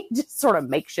 when he just sort of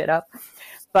make shit up.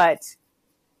 But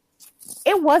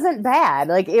it wasn't bad.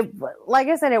 Like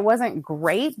I said, it wasn't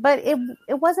great, but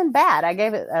it wasn't bad. I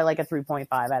gave it a 3.5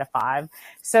 out of 5.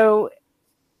 So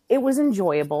it was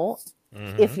enjoyable.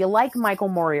 Mm-hmm. If you like Michael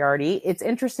Moriarty, it's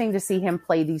interesting to see him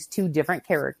play these two different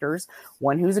characters,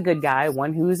 one who's a good guy,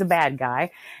 one who's a bad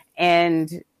guy. And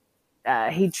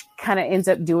he kind of ends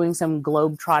up doing some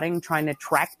globe-trotting, trying to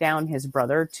track down his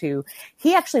brother.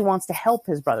 He actually wants to help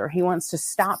his brother. He wants to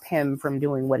stop him from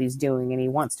doing what he's doing, and he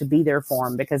wants to be there for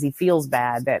him because he feels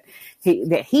bad that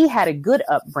he had a good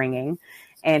upbringing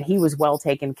and he was well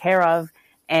taken care of.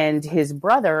 And his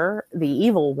brother, the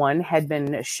evil one, had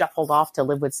been shuffled off to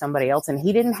live with somebody else. And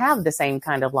he didn't have the same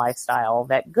kind of lifestyle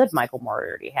that good Michael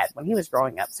Moriarty had when he was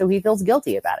growing up. So he feels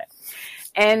guilty about it.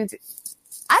 And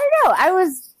I don't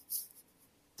know,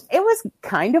 it was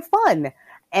kind of fun.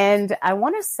 And I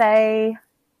want to say,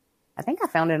 I think I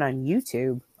found it on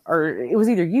YouTube, or it was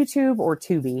either YouTube or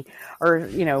Tubi, or,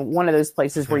 one of those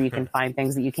places where you can find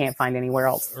things that you can't find anywhere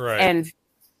else. Right. And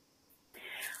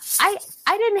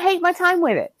I didn't hate my time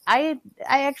with it. I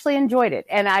actually enjoyed it.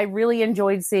 And I really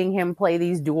enjoyed seeing him play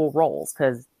these dual roles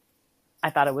because I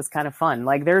thought it was kind of fun.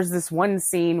 Like there's this one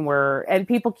scene and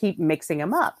people keep mixing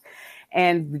him up.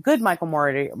 And the good Michael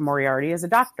Moriarty is a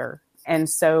doctor. And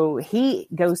so he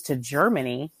goes to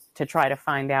Germany to try to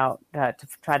find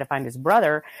his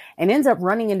brother, and ends up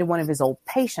running into one of his old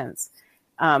patients.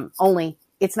 Only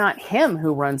it's not him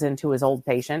who runs into his old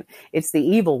patient. It's the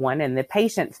evil one. And the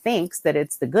patient thinks that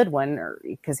it's the good one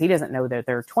because he doesn't know that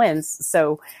they're twins.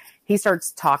 So he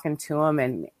starts talking to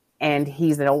him, and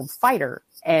he's an old fighter,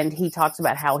 and he talks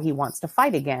about how he wants to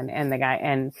fight again. And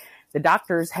the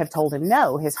doctors have told him,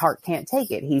 no, his heart can't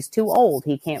take it. He's too old.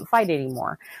 He can't fight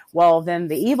anymore. Well, then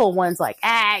the evil one's like,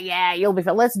 yeah, you'll be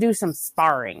fine. Let's do some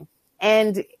sparring.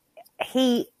 And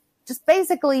he just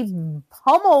basically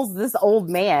pummels this old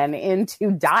man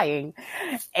into dying.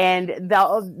 And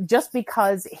just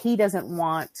because he doesn't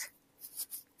want,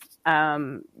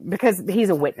 because he's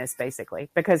a witness, basically,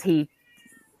 because he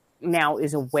now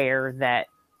is aware that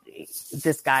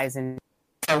this guy's in,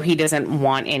 so he doesn't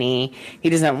want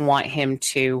him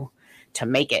to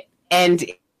make it. And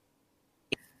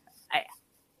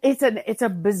it's a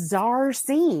bizarre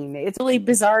scene. It's a really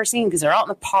bizarre scene because they're out in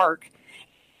the park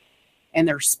and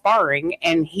they're sparring,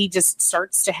 and he just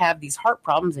starts to have these heart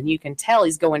problems, and you can tell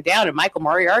he's going down, and Michael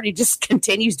Moriarty just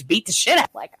continues to beat the shit out,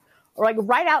 like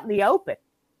right out in the open.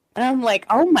 And I'm like,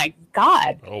 oh my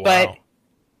God. Oh, wow. But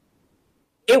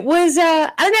It was,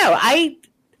 I don't know.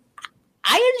 I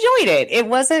enjoyed it. It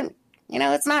wasn't,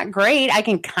 it's not great. I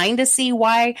can kind of see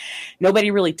why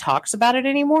nobody really talks about it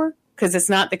anymore, because it's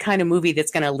not the kind of movie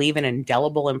that's going to leave an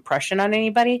indelible impression on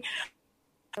anybody.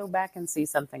 Go back and see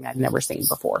something I'd never seen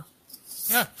before.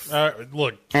 Yeah,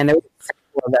 look. And there was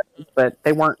several of those, but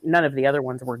they weren't. None of the other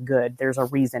ones were good. There's a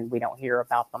reason we don't hear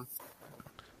about them.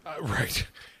 Right.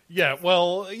 Yeah,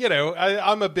 well,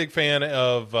 I'm a big fan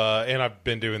of, and I've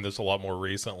been doing this a lot more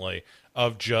recently,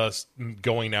 of just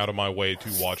going out of my way to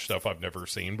watch stuff I've never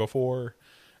seen before.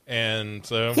 And,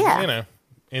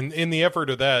 in the effort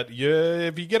of that,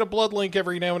 if you get a blood link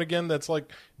every now and again that's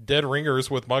like Dead Ringers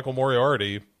with Michael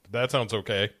Moriarty, that sounds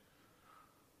okay.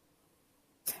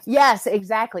 Yes,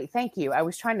 exactly. Thank you. I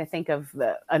was trying to think of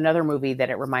another movie that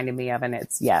it reminded me of, and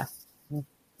it's that.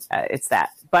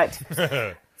 But...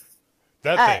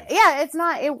 That thing. It's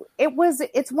not.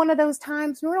 It's one of those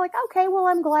times where we're like, okay, well,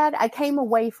 I'm glad I came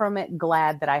away from it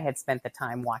glad that I had spent the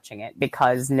time watching it,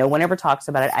 because no one ever talks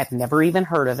about it. I've never even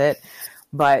heard of it,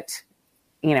 but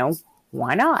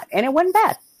why not? And it wasn't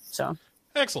bad. So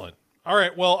excellent. All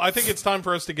right. Well, I think it's time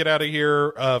for us to get out of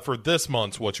here for this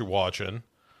month's What You Watching.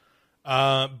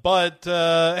 But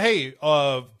hey,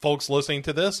 folks listening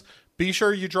to this, be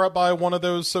sure you drop by one of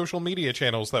those social media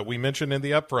channels that we mentioned in the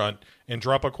upfront and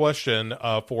drop a question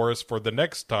for us for the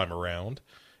next time around,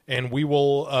 and we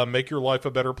will make your life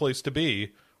a better place to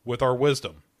be with our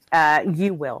wisdom.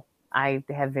 You will. I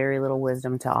have very little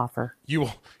wisdom to offer. You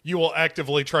will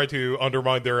actively try to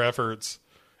undermine their efforts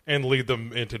and lead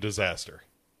them into disaster.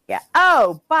 Yeah.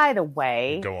 Oh, by the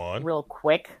way, go on real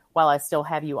quick while I still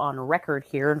have you on record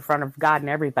here in front of God and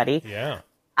everybody. Yeah.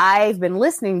 I've been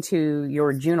listening to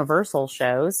your Universal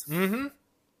shows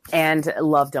and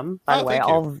loved them, by the way,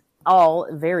 all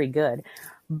very good.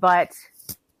 But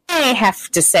I have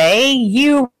to say,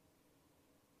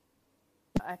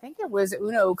 I think it was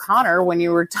Una O'Connor when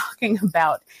you were talking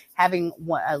about having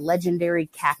a legendary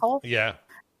cackle. Yeah.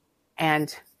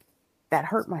 And that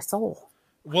hurt my soul.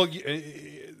 Well,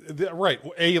 right.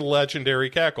 A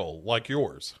legendary cackle like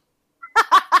yours.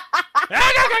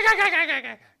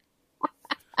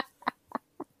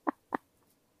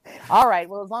 All right.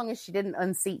 Well, as long as she didn't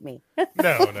unseat me.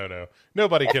 No.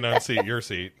 Nobody can unseat your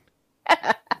seat. All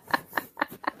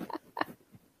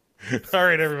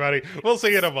right, everybody. We'll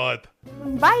see you in a month.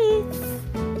 Bye.